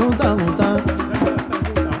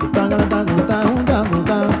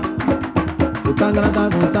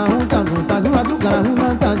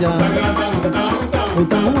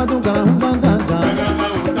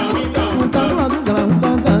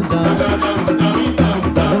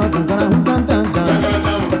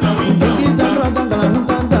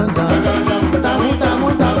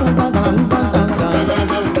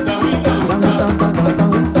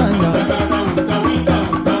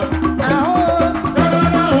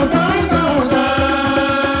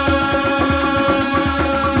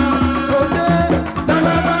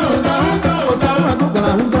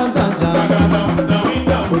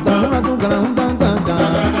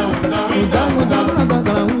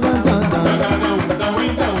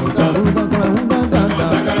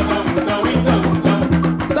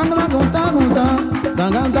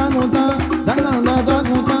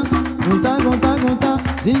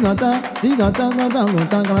Tiganta, tiganta, ganta,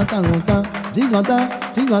 ganta, ganta, ganta. Tiganta,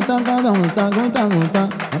 tiganta, ganta, ganta, ganta, ganta.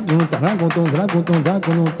 Dragoton, dragoton,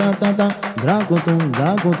 dragoton, ta ta ta. Dragoton,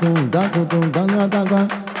 dragoton, dragoton, ta ta ta.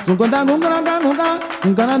 Sungonda, gungana, gungana,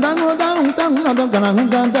 gungana, gungana, gungana, gungana,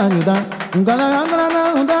 gungana, gungana, gungana,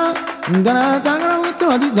 gungana. Gana tangana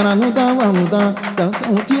uta di gana uta wa uta ta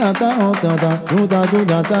uti ata ota ta uta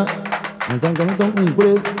uta ta tangana tong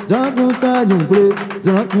umbre jaguta jumbre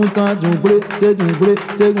jaguta jumbre te jumbre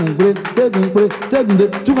te jumbre te jumbre te jumbre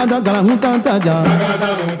jugada gana uta ta ja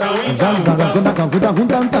zanga gana gana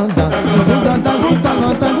uta ta ja zanga ta uta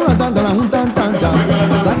ta uta gana uta ta ja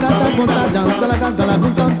zanga ta uta ja gana gana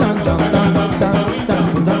uta ta ja ta ta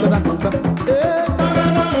zanga ta uta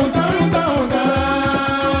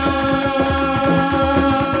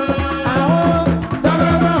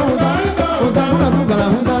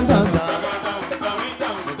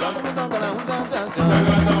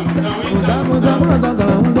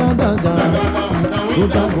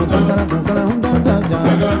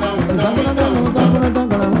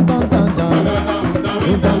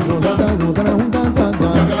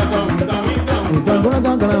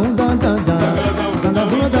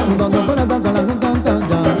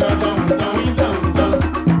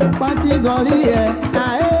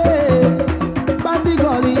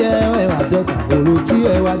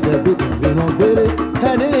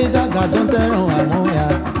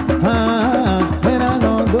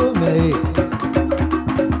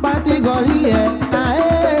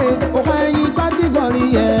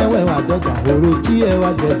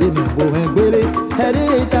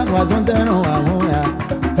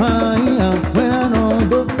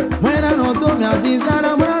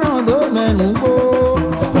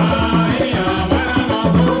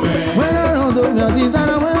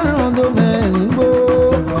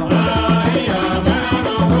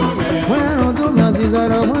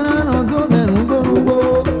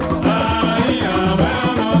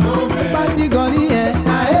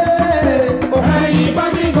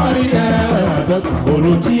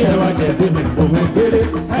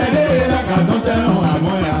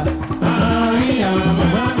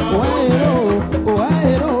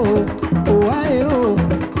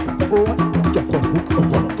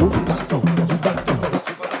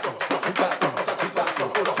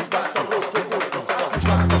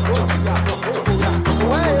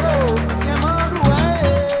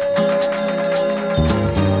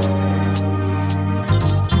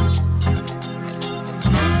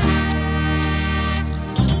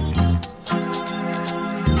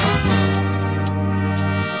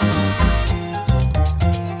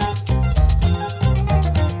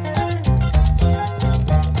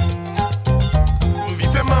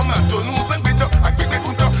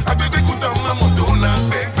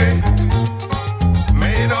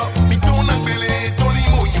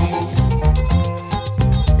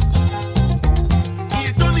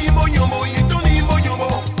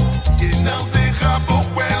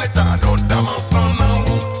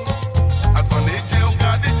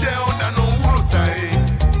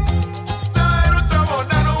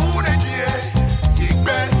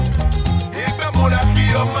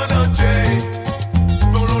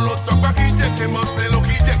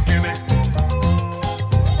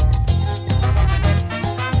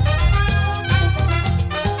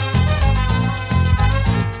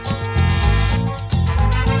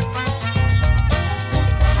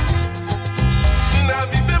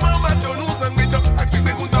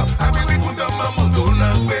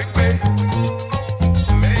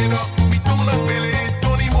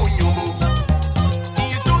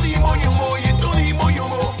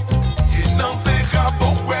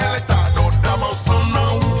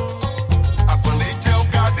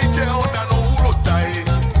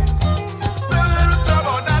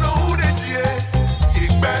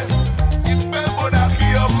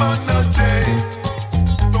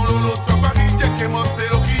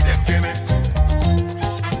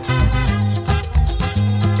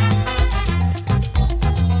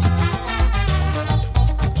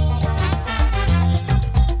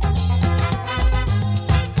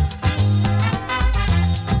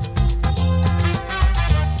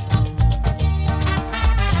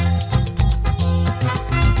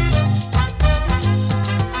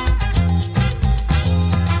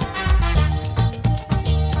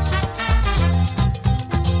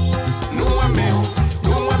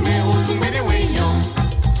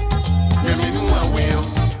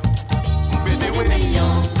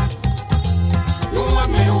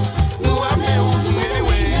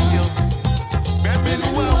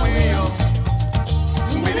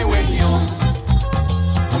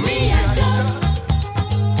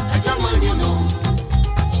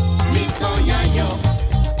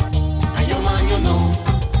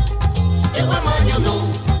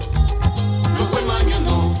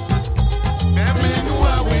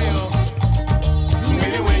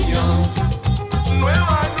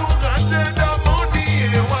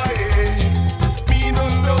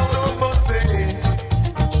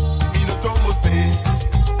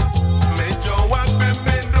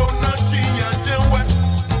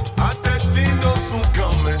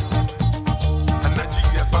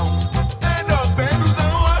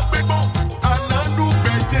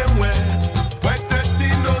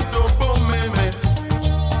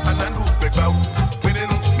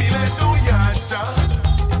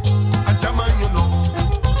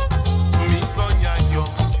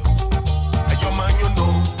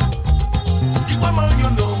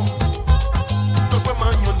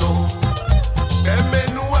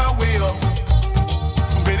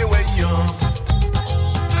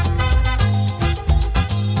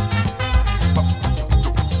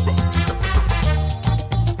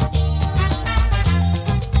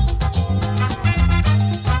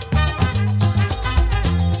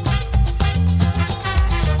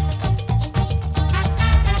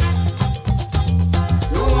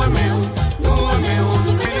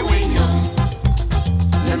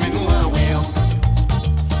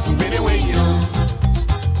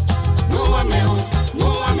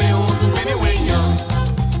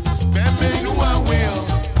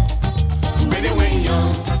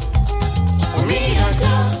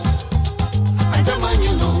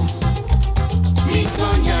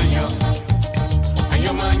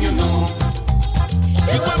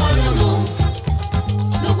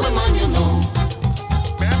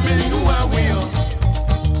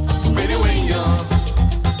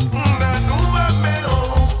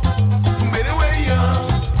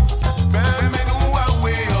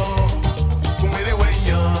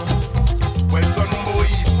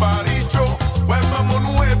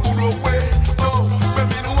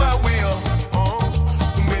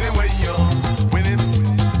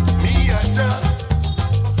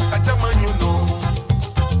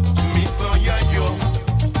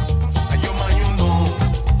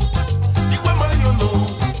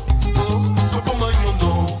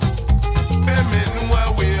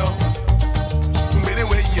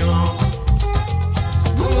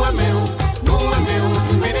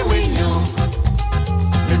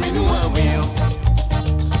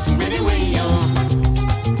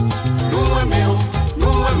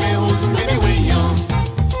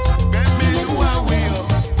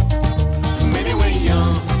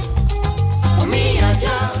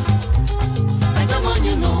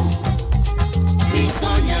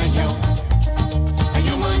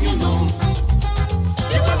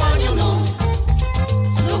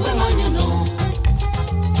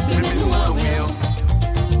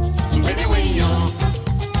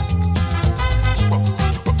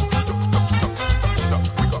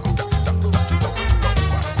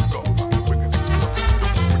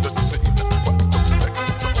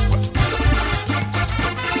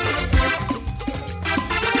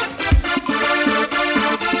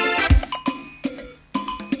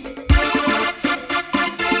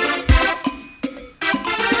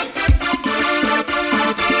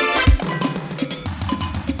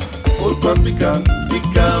Africa,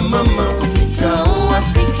 Africa, maman. Africa, oh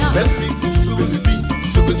Africa. Merci pour ce que tu vis,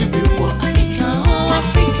 ce que tu vis moi. Africa, oh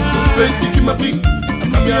Africa. Tout petit tu m'as pris, tu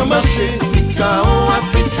m'as mis à marcher. Africa, oh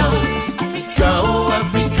Africa, Africa, oh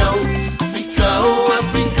Africa, Africa, oh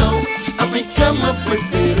Africa, Africa ma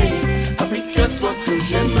préférée. Africa toi que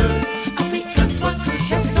j'aime, Africa toi que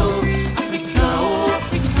j'adore. Africa, oh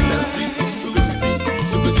Africa. Merci pour ce que tu vis,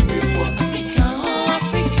 ce que tu vis moi. Africa, oh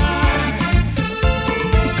Africa.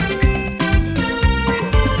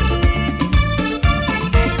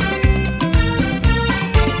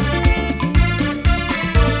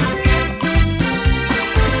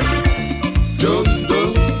 Jondo,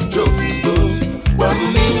 Jondo,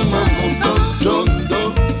 Wami Mamonto, Jondo,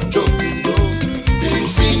 Jondo,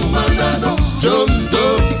 Bimsi Manano, Jondo,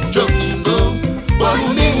 Jondo,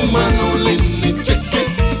 Wami Manolini, Cheke,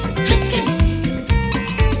 Cheke.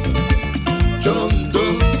 Jondo,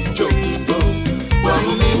 Jondo,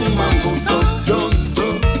 Wami Mamonto, Jondo,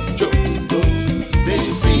 Jondo,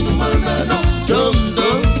 Bimsi Manano, Jondo,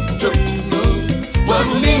 Jondo,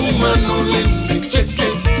 Wami Manolini, Cheke.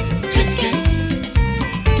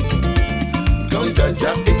 Quand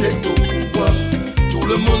Jaja était au pouvoir, tout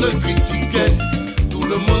le monde critiquait, tout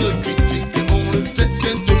le monde critiquait, on le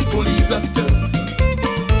traitait de polarisateur.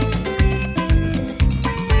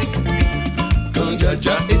 Quand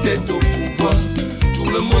Jaja était au pouvoir, tout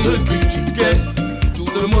le monde critiquait, tout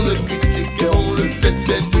le monde critiquait, on le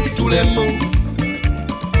traitait de tous les mots.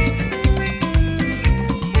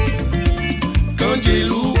 Quand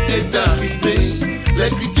Danialou est arrivé, les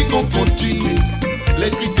critiques ont continué. Les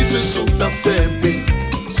critiques se sont enseignées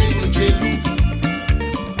sur Danialou.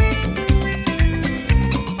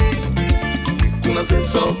 Qu'on a ses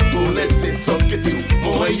sorts pour laisser sorts que tu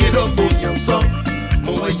mon yéro bonyan sort,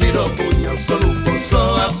 mon yéro bonyan sort, le bon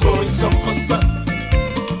sort à quoi il sort comme ça.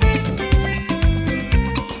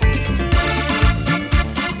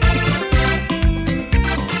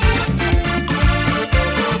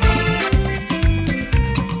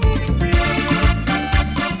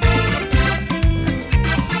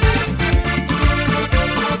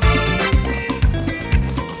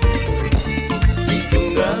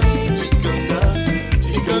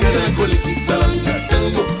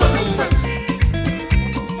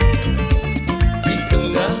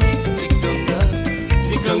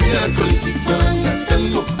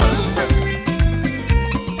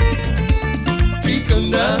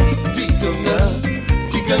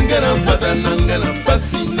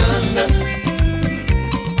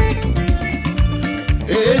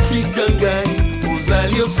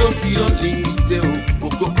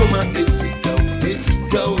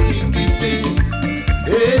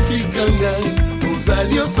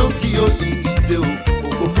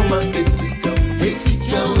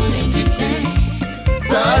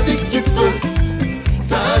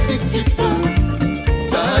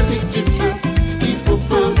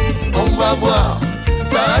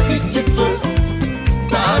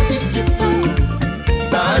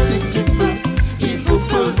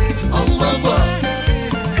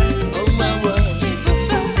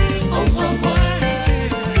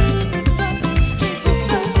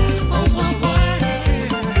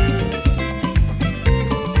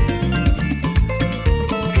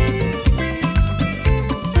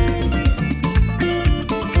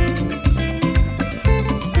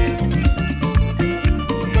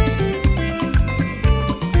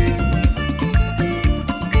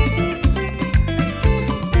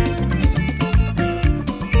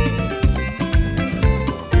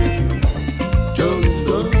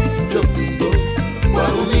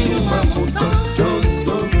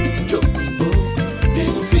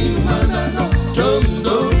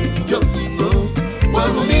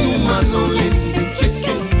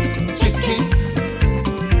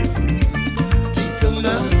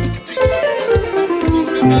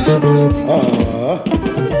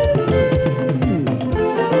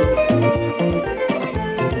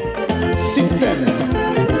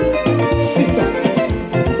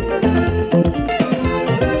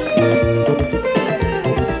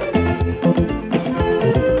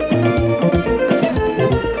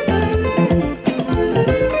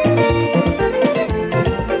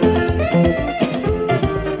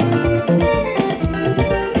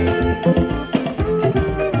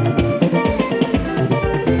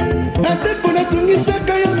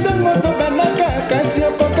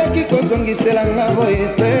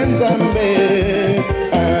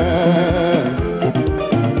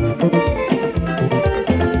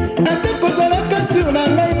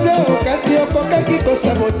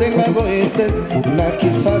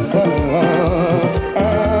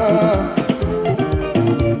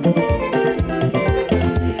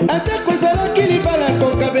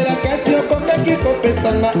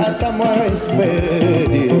 nanga ata mwa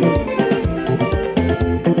respect.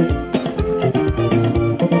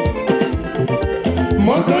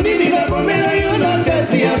 Moto nini nakomela yo na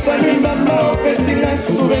kati ya famille mama opesi nga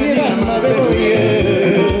souvenir ya mabe oye.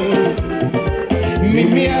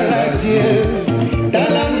 Mimi aladie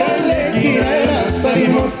talanga leki na yo nasali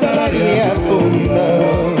mosala ya ponda.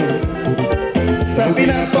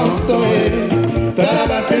 Sabina porto tala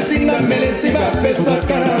bapesi nga melesi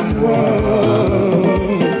bapesaka na mwa.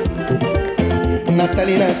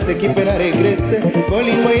 Nathalie naseki mpe na regrete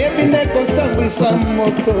bolingo yebi nde kosambwisa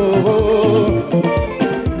moto.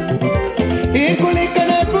 Ikoleka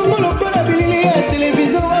na bongo lokola bilili ya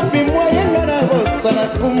televizio wapi mwayenga na bosana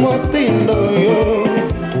kumotindo yo.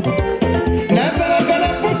 Nazalaka na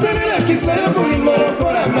posa nelakisa yo bolingo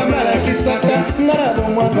lokola mama lakisaka nga na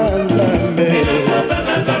bomwana nzambe.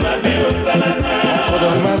 Akodo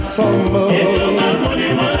masombo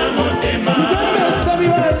nzambe asabi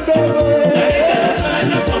watobo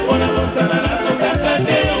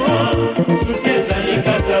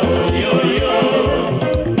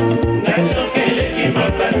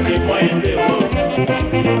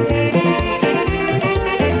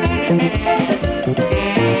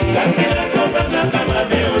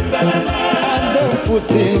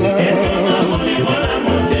Putina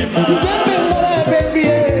Nzambe mora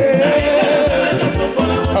bebie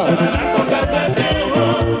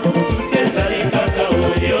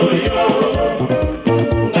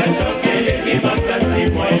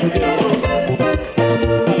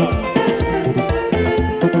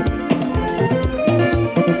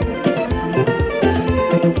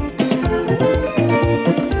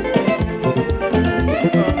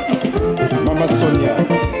Mama Sonia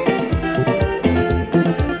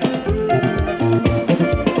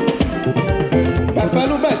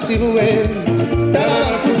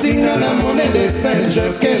Tala putinga na monnaie de singe,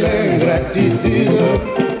 quelle ingratitude.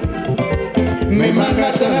 Me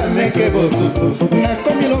mangata na meke botutu na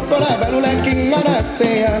komi lokola balulaki nga na se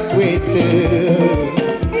ya kwete.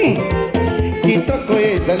 Kitoko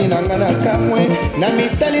ezali na nga na kamwe na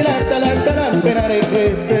mitali na talatala mpe na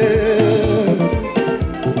regrete.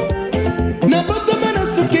 Na botoma na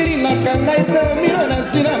sukiri na kangai te milo na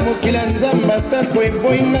sina mokili ya nzambe atako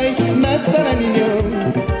eboyi ngai nasala nini.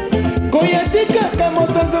 Koyatika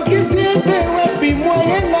moto zokisi ete wapi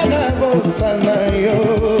mwayenga na bosana yo.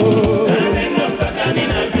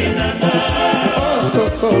 Oh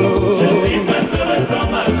sosolo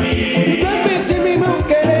Zambe timi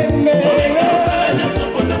mukelenge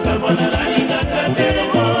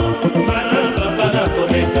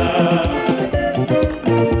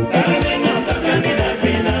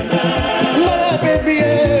Mara baby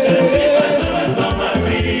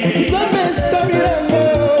Zambe sabirango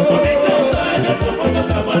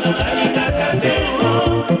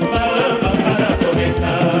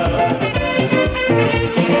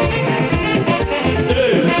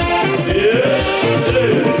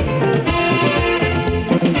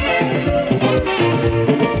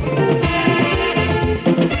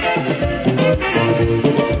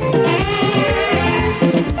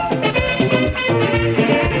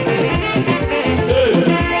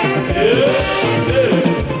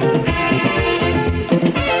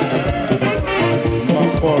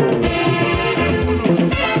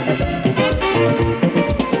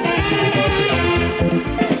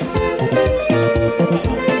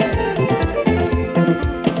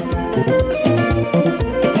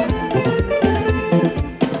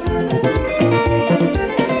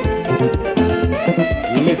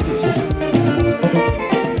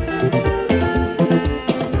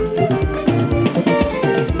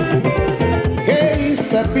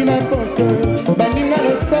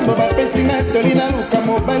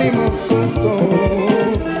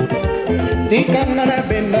tikanga na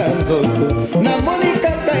benda nzoto namoni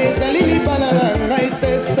kaka ezali libala na ngai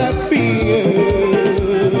te sapie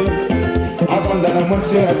avanda na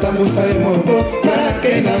mwasi atambusa ye moto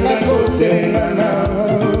nakendanga kotelengana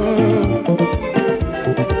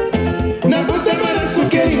nakotema na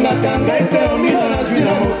suki elingaka ngai te omino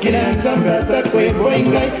nasila mokili ya nzambe atako eboyi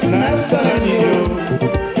ngai nasala nio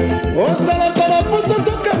ozalaka na poso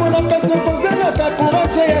tokamonaka sokozangaka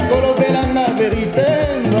courage ya kolobela na verite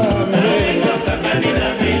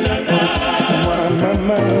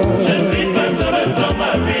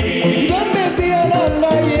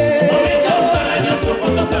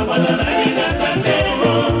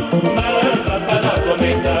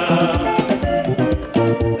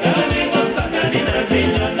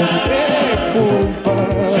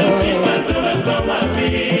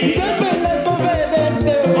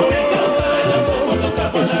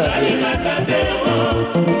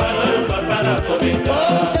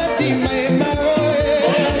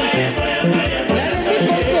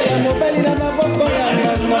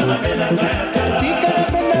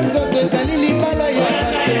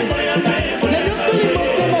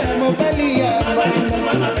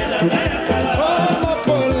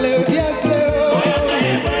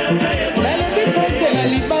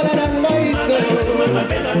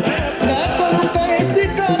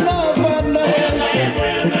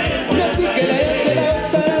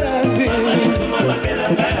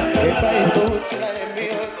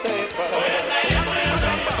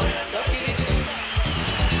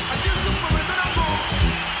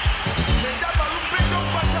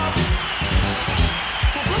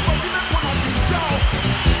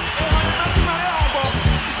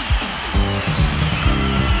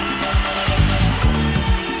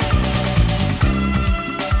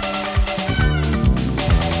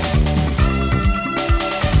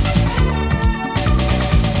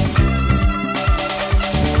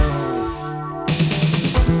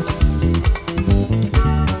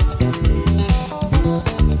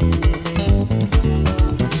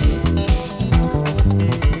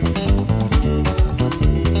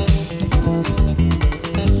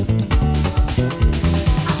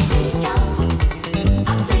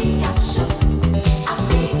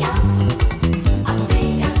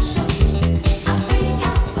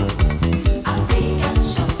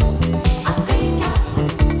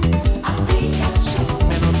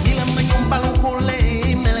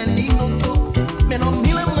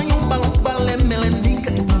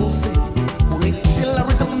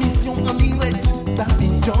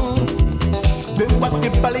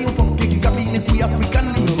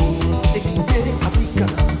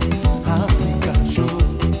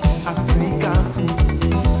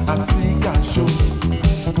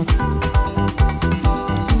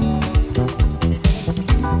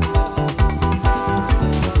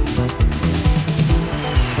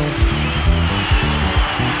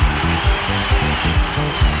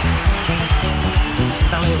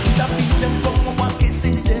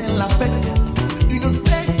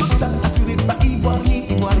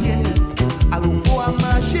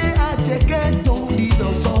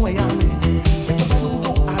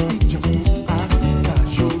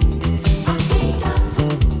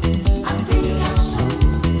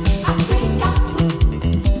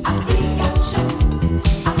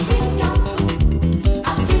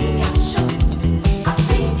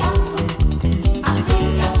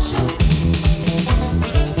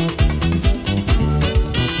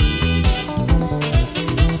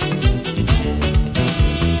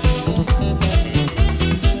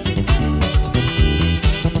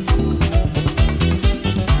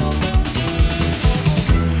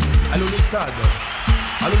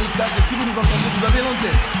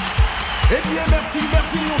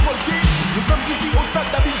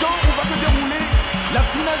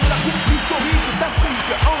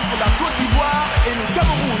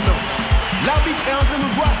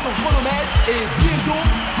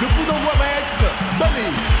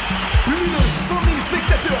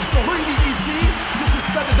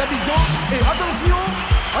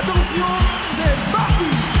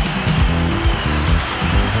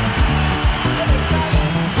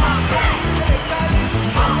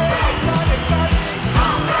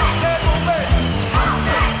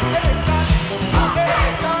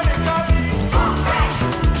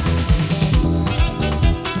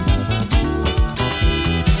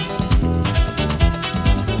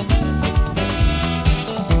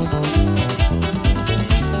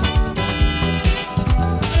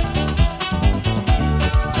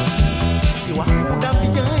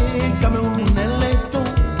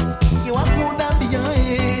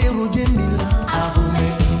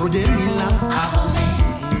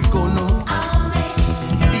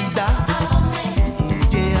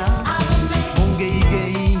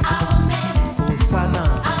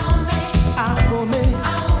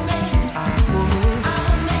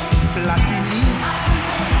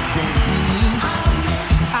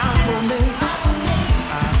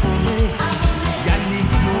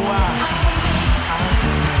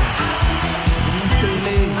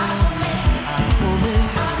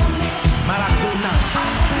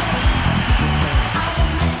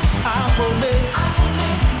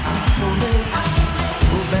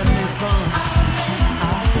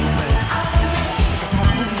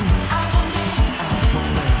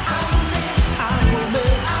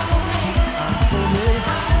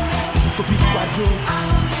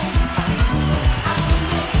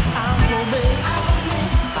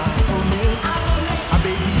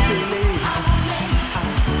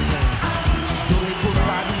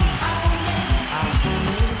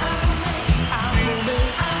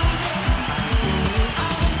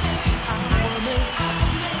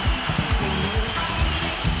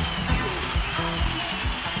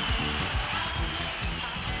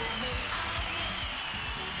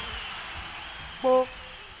kpo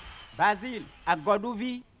Basile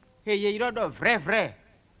agoduvi heye irodo vrai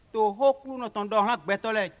to hoklu no tondo han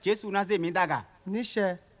gbetole Jesu na zemi daga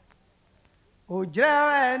Michel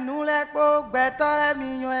ojre nu le kpo gbetole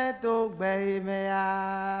mi yan to gbe me ya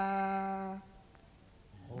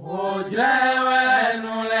ojre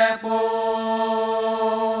nu le kpo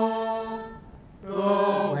to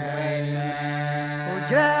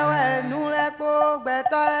ojre nu le kpo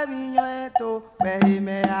gbetole mi yan to gbe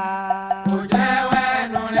me ya ojre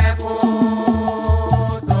nu le kpo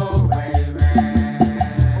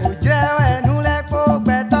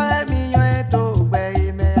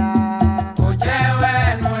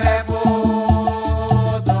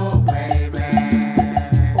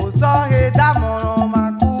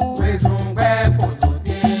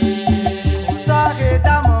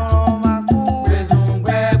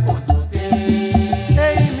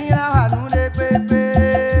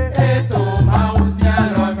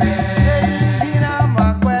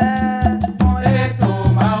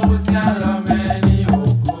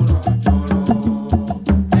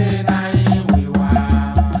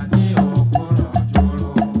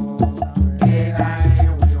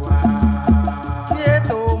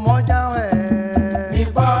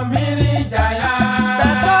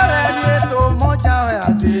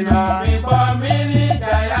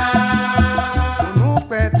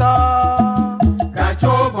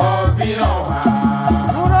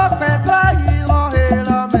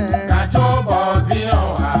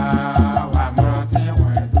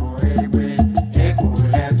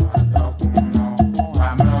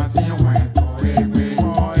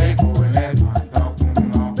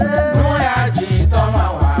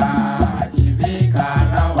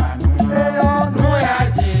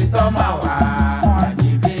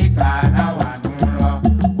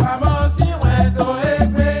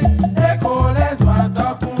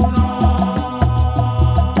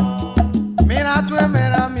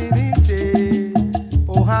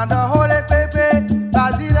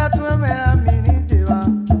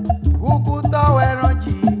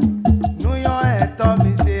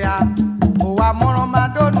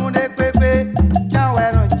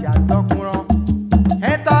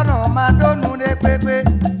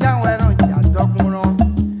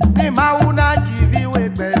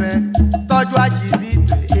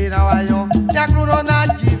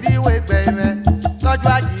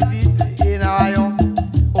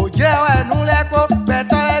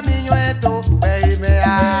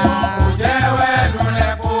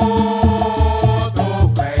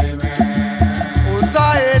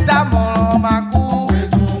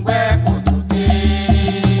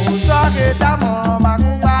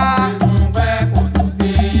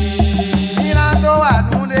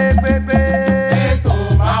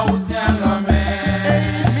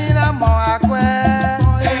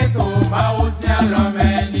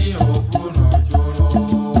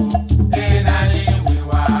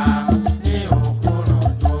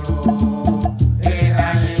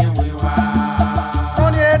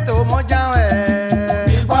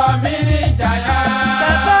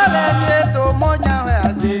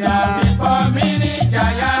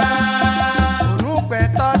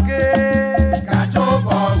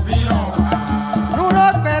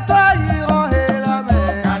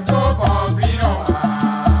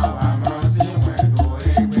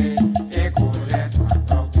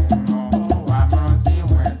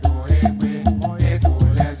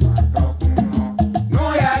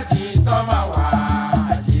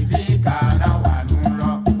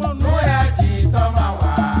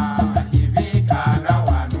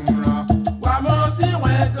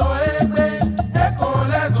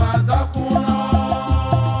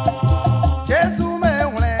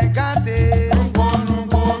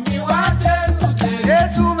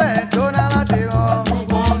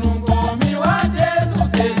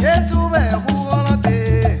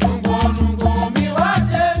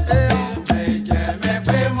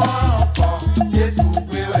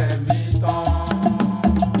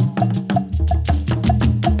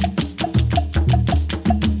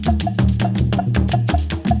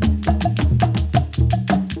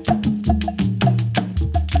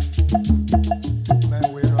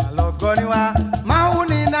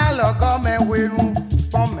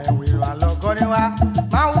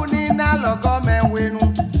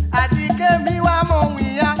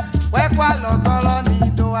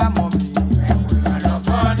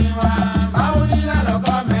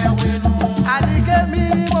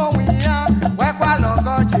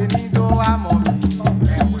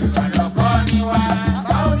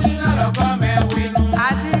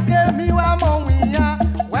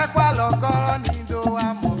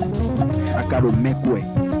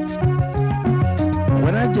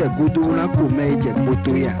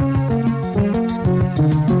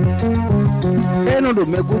no do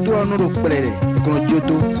mekuto no do prere kon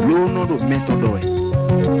joto lo no do metodo e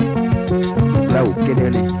la o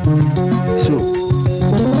kedele so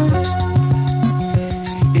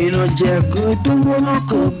ino Jac'oho no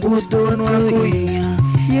ko puto no akoya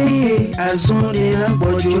ye azonde la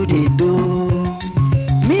bojo de do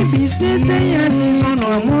mi bisese ya si no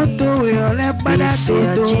moto e ole pada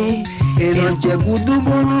todo ino Jac'oho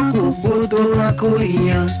no ko puto no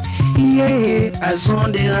akoya ye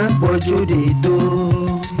azonde la bojo de do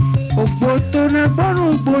o poto na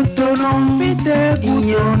bonu poto no fite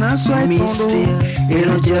kunyo na sweatondo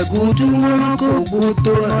ino Jac'oho no ko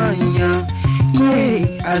puto anya ye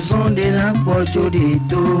azonde na bojo de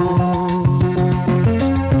do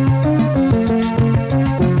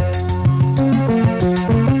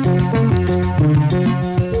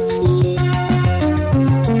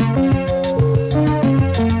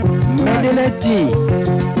medeleti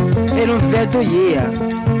eno veto yea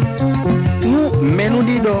nu menu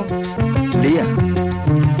dido lea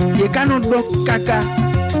ye kanu do kaka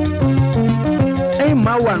e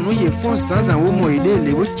mawa nu ye fon sansan wo mo ide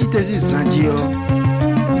le wo chitesi zanjio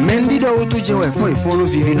mendi do utu je we fon e fon lo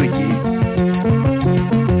vivi no ye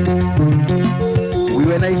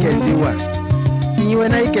we na ikendiwa iwe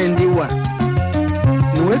na ikendiwa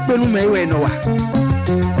nu ekpenu me we no wa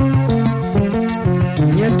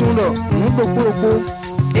nyetundo nu do koko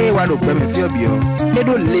e wa do pe me fi obi o e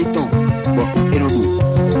do leton bo e no do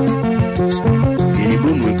e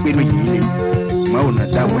bro nu ekpenu yi le ma ona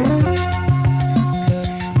dawe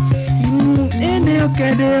ene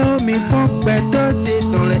okede o mi fon peto te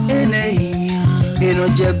ton le ene eno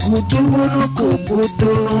Jac'oho no ko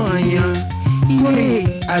puto anya ye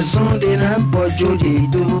azonde na bojo de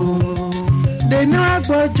do de no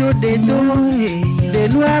bojo de do de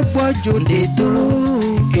no bojo de do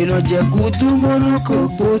eno Jac'oho no ko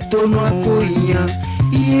puto no akoya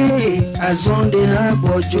ye azonde na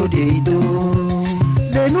bojo de do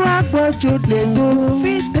de no bojo de do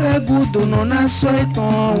fite gudo no na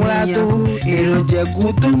sweton wado eno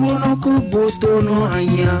Jac'oho no ko puto no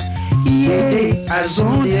anya ye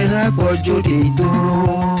azonde na bojo de do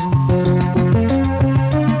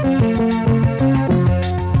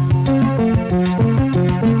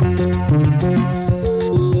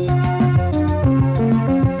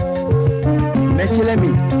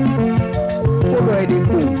Mechelemi fodo ede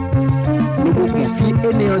ko no bo konfi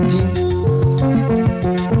ene odi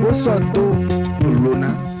bo soto lona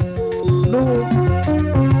no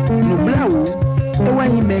no blawo e wa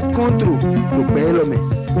yi me kontro do pelo me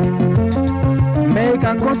me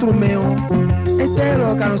kan kontro me o e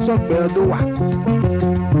tero kan so pe do wa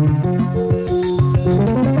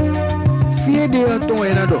fie de o ton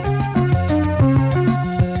era do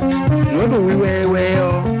no do wi we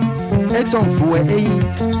o eton fu eyi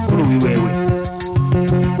no wi we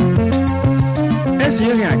esi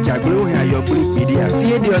yin ajaglo hin ayogri pidi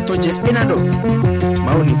afie de o ton je enado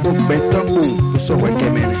ma oni ko pe topo so we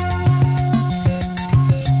kemere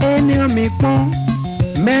eni Amikpon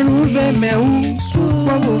menu ve meu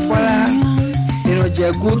supo fala ino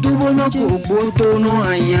Jac'oho no ko puto no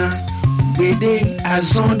anya gbede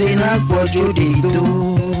azonde na bojo de do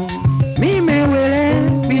mi me wele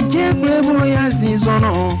bi je plebo ya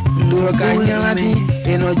zizono do kanyalati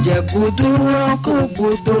ino Jac'oho no ko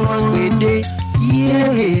puto no gbede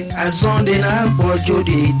ye azonde na bojo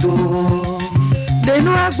de do de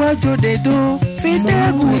no bojo de do fite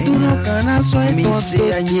gudu no kana so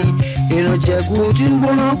e anyi eno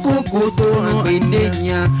Jac'oho no ko puto no gbede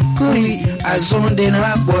Kiri azonde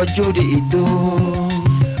na bojo de do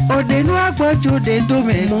ode no bojo de do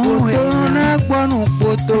me ko na gbonu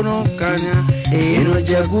poto no kanya eno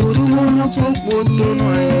Jac'oho no ko puto no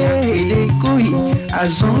anya ede Kiri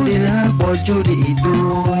azonde na bojo de do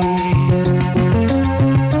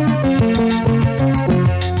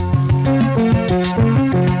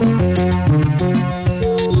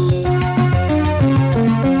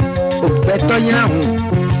beto yin ahun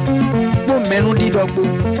bo menu didogbo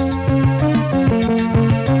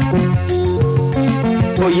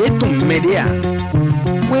oye tun mede a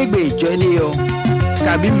wegbe ijo de o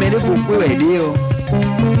kabi mede fo pe we de o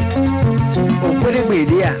o ko de gbe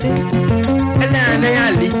de a ele ya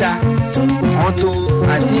lita onto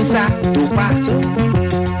atisa to pa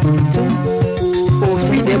o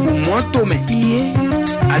fi de bu moto me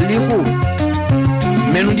aliwo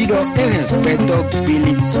menu dido respeto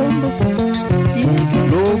bili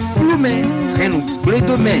lo flume renu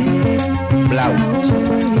bledo me blau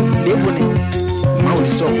devone ma o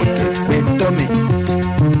so ko respeto me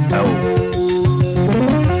au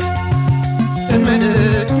emene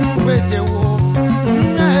wejewo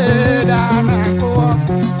na da na ko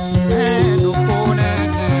do ko ne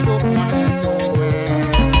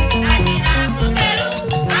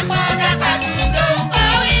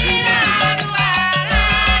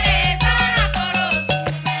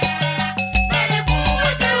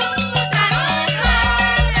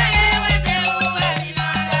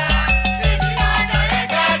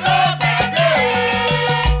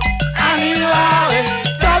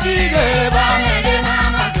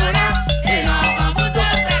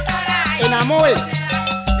moe.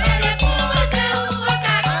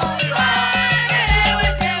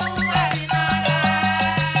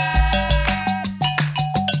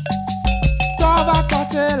 Tova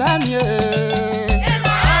kote la mieux.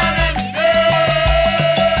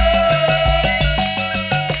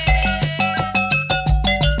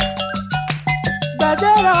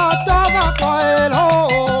 Bazera tova koelo.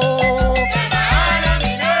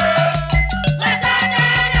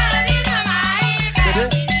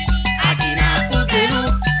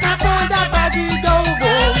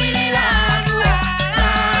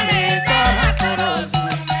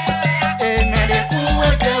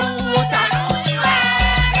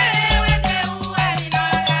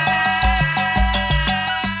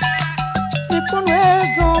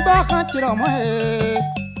 Tira moe,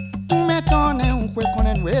 me tone un kwe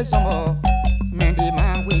konen we somo, me di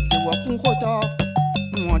ma we ti wo kun koto,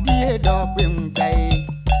 mo di e do kwe mtai.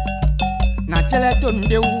 Na tele to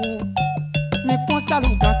ndeu, mi kon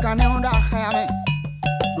salu kan kane onda khame,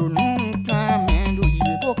 do nun kame do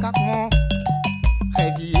yibe bo kakmo,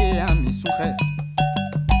 revier a mi souche.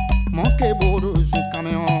 Mon ke bodo su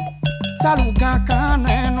kame on, salu kan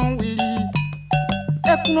kane non wili,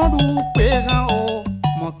 e kuno du peran o.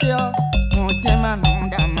 Mon cœur, mon tema non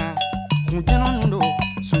dama, mon tema non do,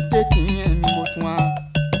 son tétin mi botwa.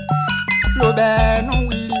 L'obé non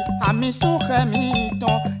willy, ami son remi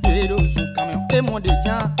ton, et do son camion, et mon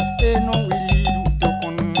déjà, et non willy du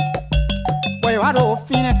tokon. Ouais, wado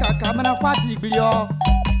fine kaka, mena fati glio,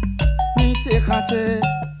 ni se kante,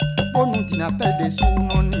 bon nous t'in appelle des sous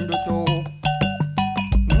non nindoto.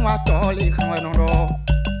 Moi toli khan non do,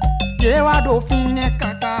 ye wado fine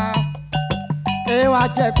kaka. Ewa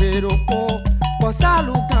Jac'oho, po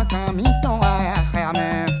salu kankan mi ton wa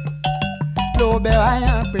khame. Lo be wa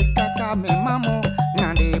yan pe kaka me mamo,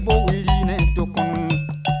 ngande bo wili ne tokon.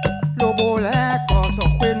 Lo bo le ko so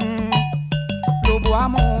kwenu. Lo bo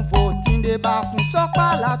amon fo tinde ba fun so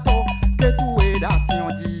pa la to, ke tu e da ti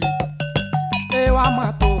on di. Ewa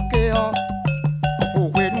ma to ke o.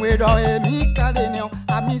 O wenu e do e mi kale ne o,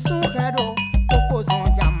 ami sun redo, poko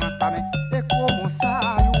zon jama pame. E ko mo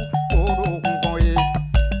salu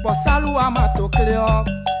salu amato cleo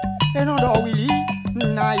e non do willy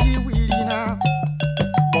na I willy na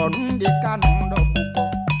bon de canon do buko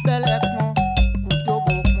bele kon kuto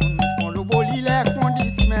bo kon lo boli le kon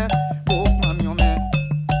disme bo kon mi o me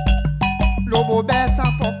lo bo be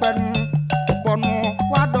san fo pen bon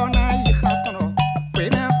wa do na I khatono pe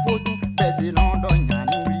me fotu bezi non do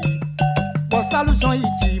nyanuli bo salu son I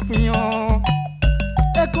ti fion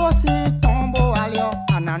e ko si tombo alio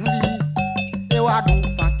ananuli e wa do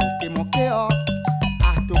Mokeo,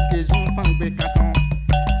 ato kezun fangbe katon.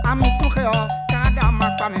 Ami soukeo, kada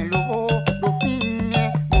makame lobo, do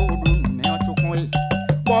fine, odu ne ochokonwe.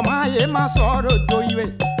 Boma ye ma soro doiwe,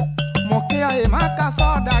 mokeo ye ma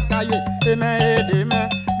kasoda kaywe, eme edeme,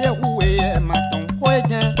 de rouwe e maton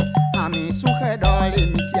kwejen. Ami souke dole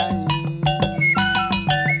misiani.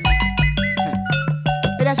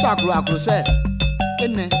 Ele so aglo swe,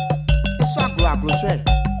 ene, ele so aglo swe.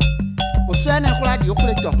 Osene khola di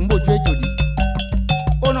okole to mbo jwe jodi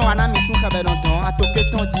ono wana mi sun kabe don ton atoke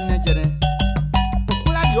ton jinne jere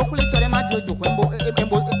okula di okole to le ma jojo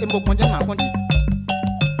embo konje ma kondi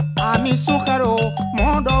ami sun karo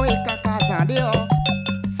mondo e kaka zande o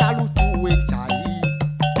salutu e chai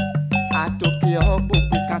atoke o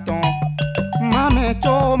boku katon mame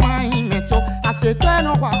to mai meto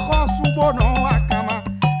aseteno kwa khosu bono akama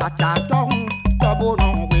achato to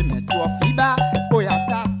bono we meto fiba oya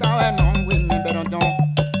tata we no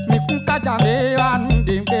Jame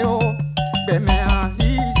ande mbeo beme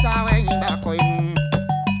ali sawe imba koim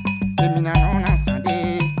emina nona sande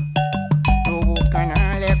to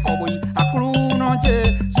kanale koboy aklu no je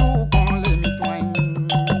su kon le mitwain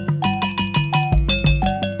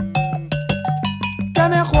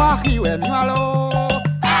kame khwa khiwe mialo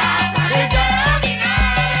asare jamina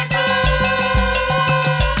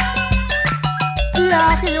to ya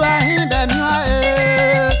khiwe himbe miale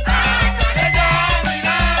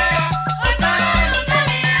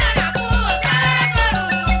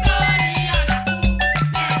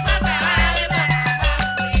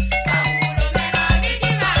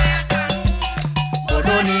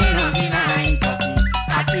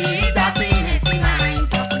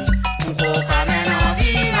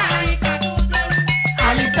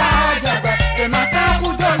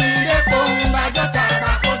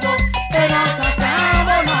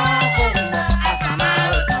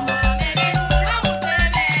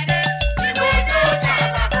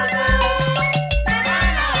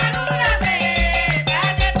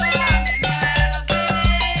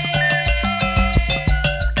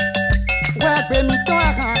Gbemi to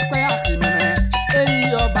akan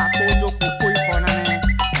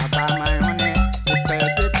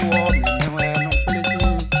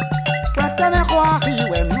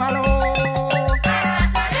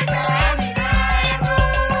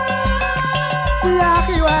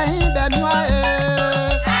biwa hin Benoinoises.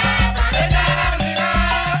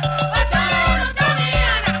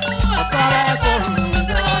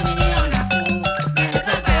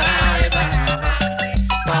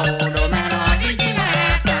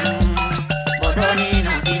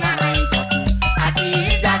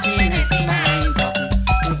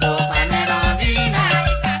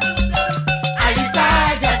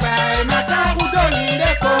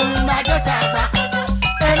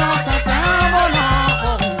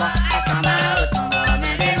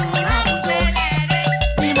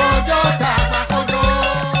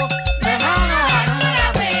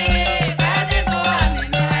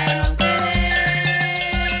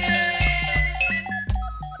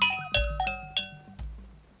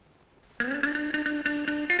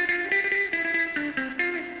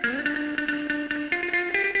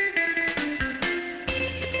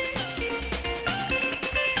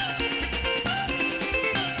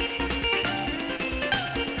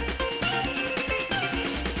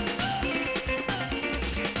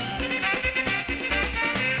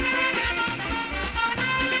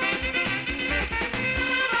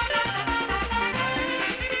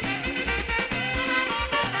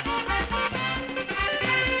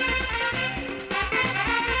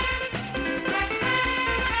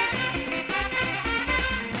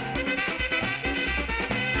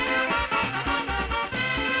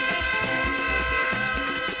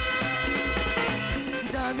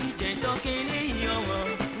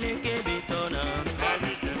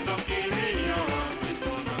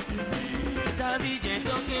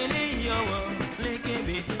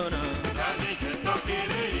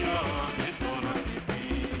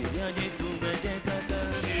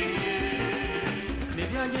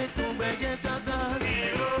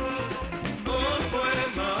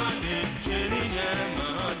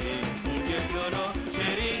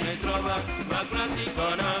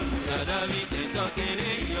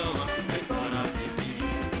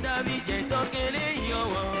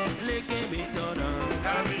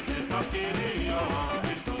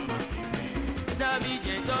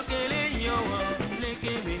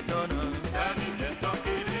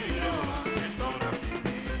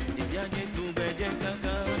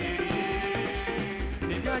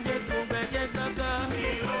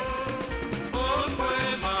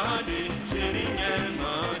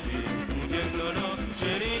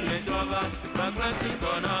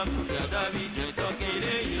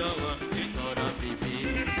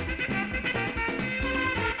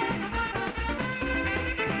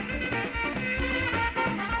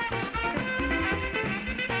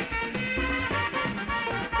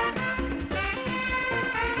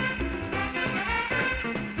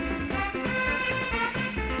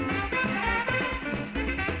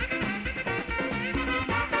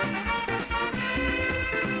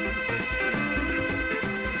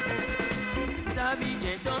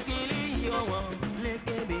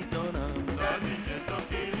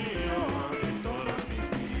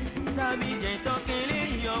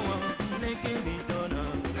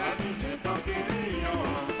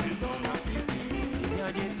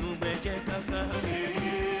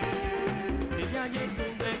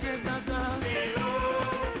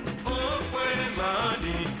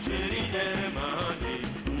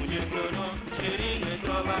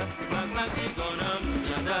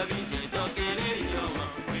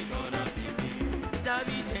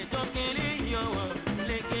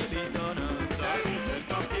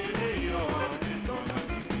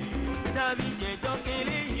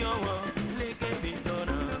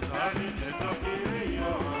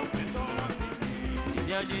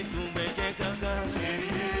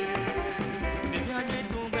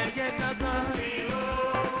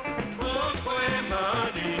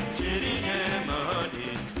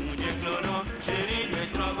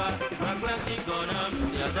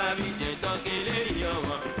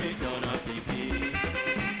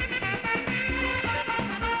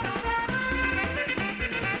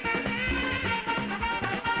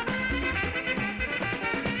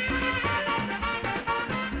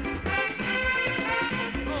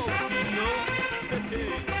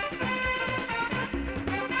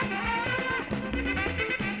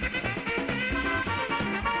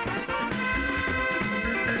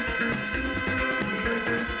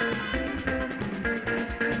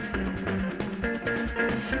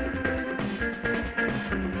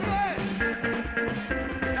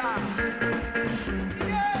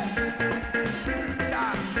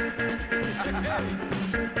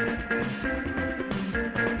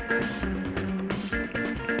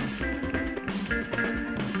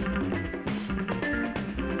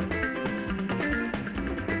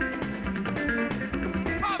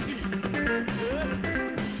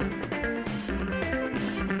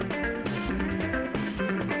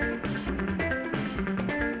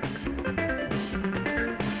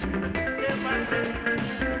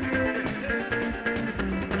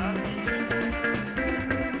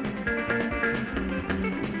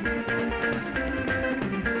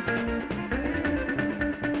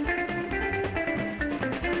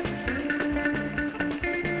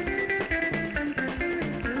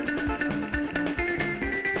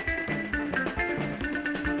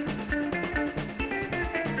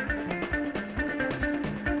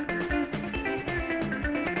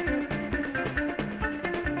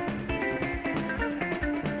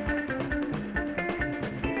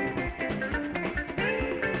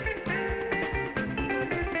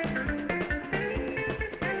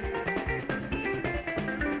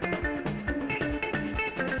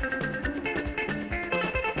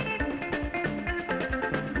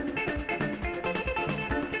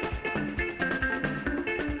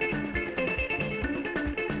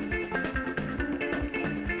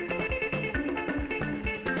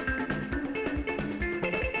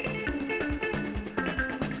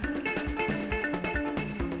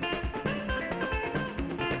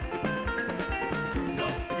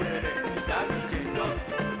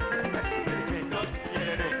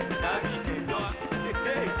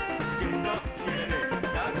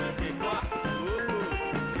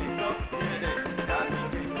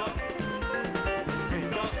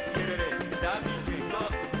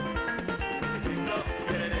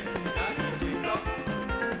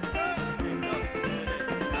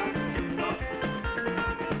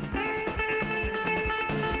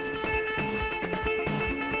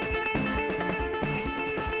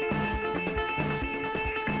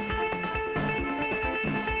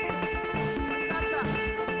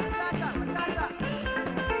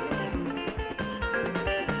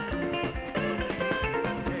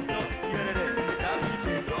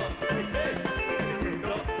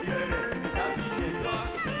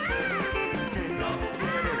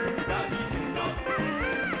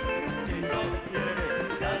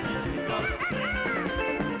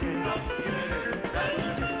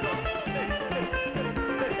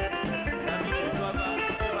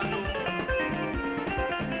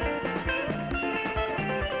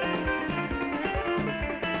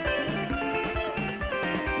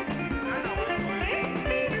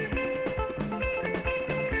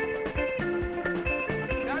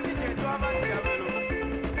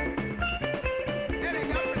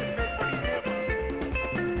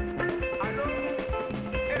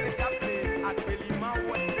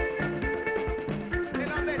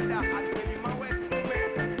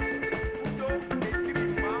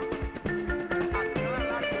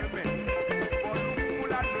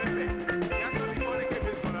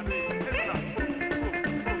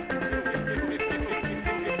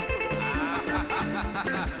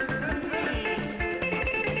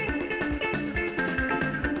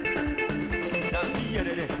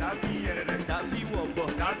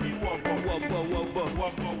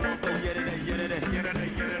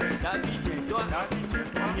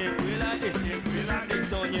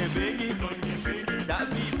 Tonye Begi,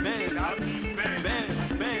 Davi Ben, Ben,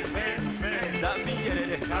 Davi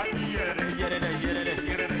Yerede, Davi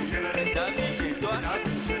Toi,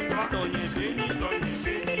 Tonye Begi,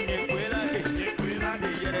 Equela, Yerede, Davi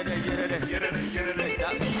Yerede,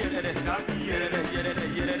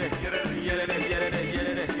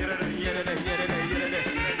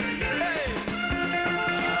 Hey!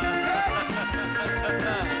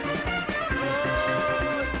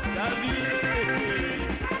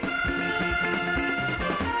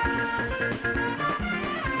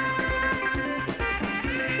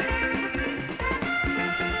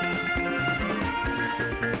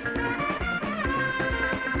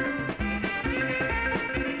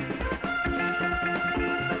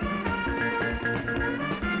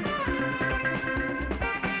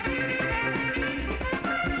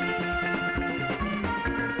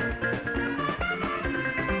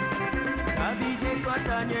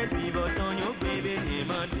 Tanya vivo Tonyo bebe ni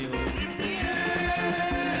mandio.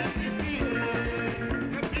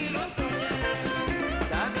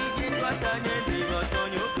 Sabi je toi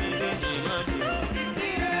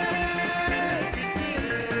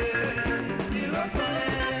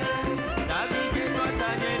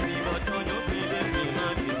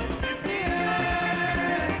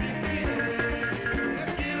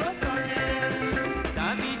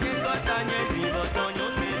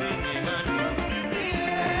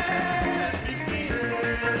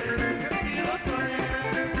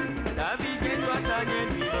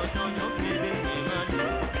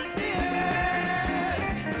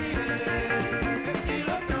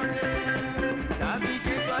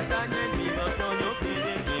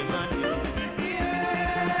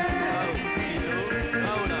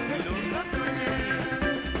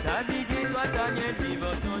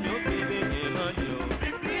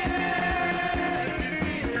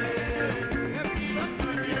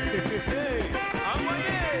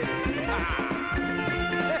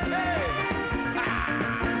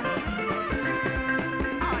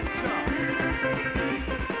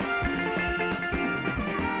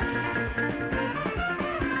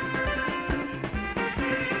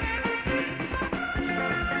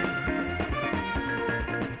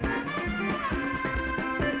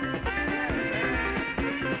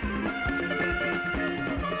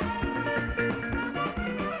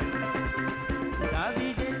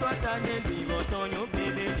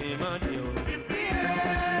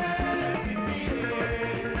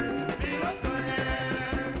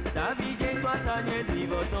Tanya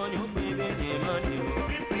vivo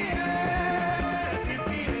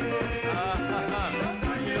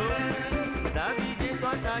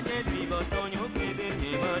Tonyo bebe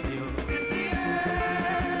ni mandio.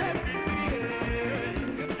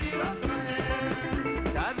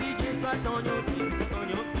 Sabi je toi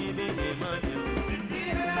Tanya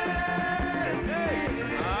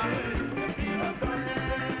vivo Tonyo bebe ni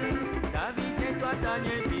mandio. Sabi je toi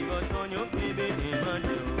Tanya vivo Tonyo bebe ni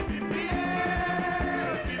mandio.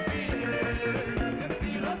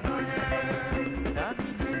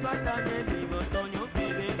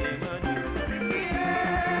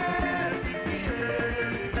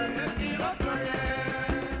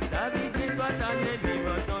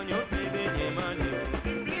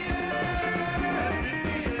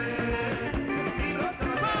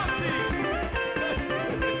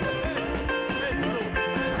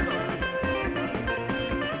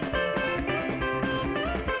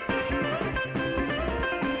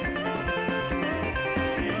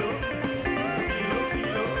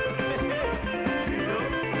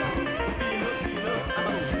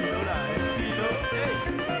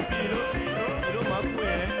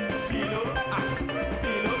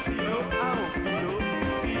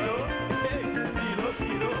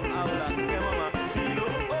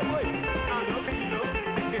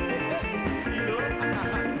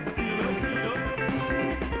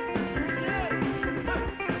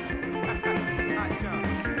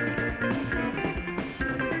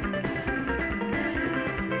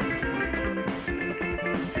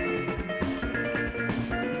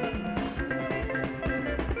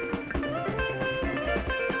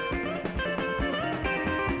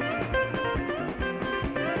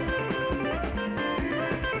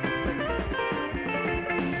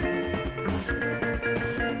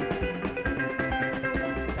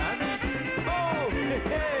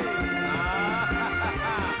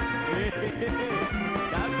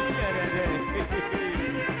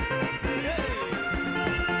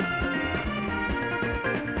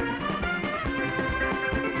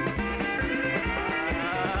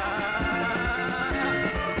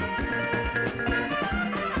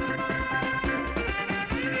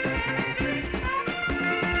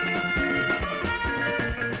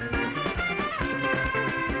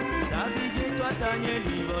 tanye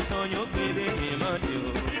divo tonyo bebe nemadio.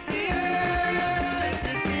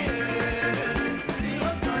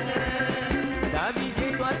 David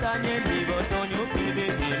toi tanye divo tonyo bebe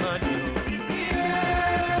nemadio.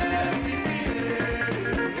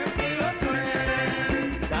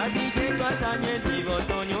 David toi tanye divo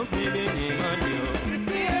tonyo bebe nemadio.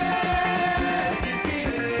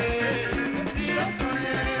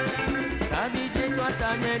 David toi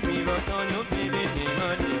tanye divo tonyo bebe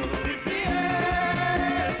nemadio.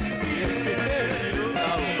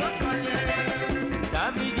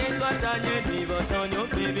 David toi tanye divo tonyo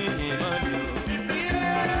bebe nemadio.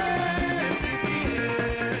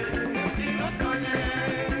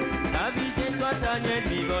 David toi tanye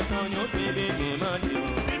divo tonyo bebe nemadio.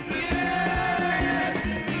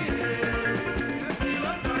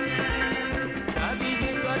 David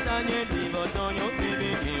toi tanye divo tonyo bebe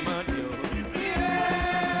nemadio.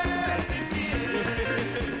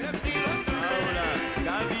 Ahora,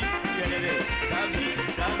 David, David,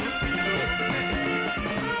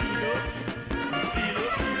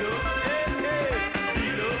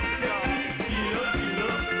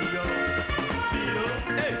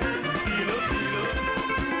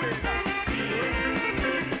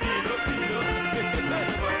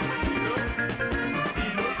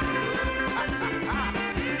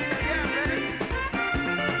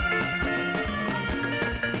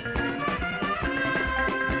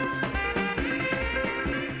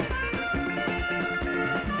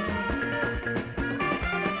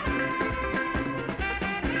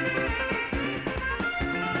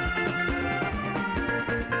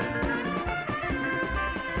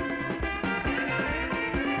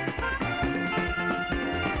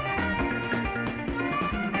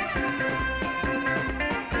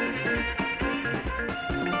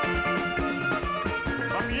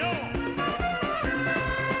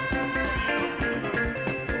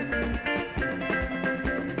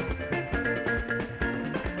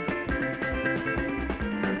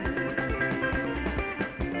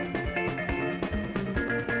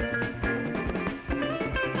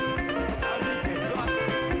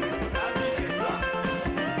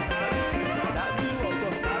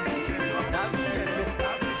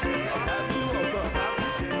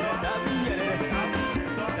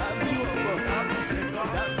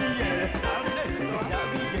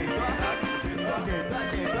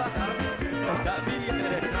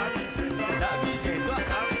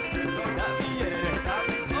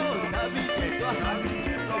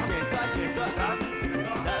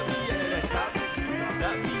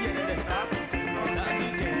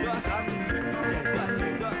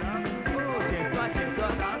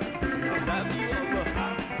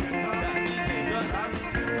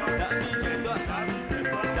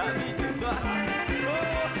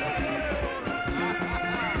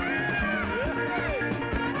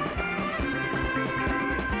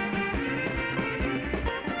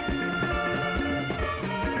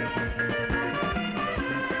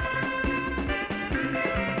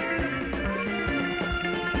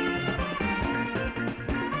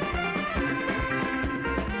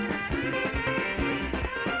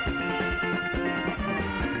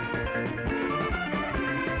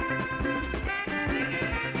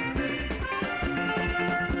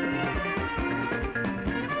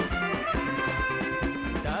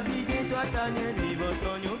 Tanye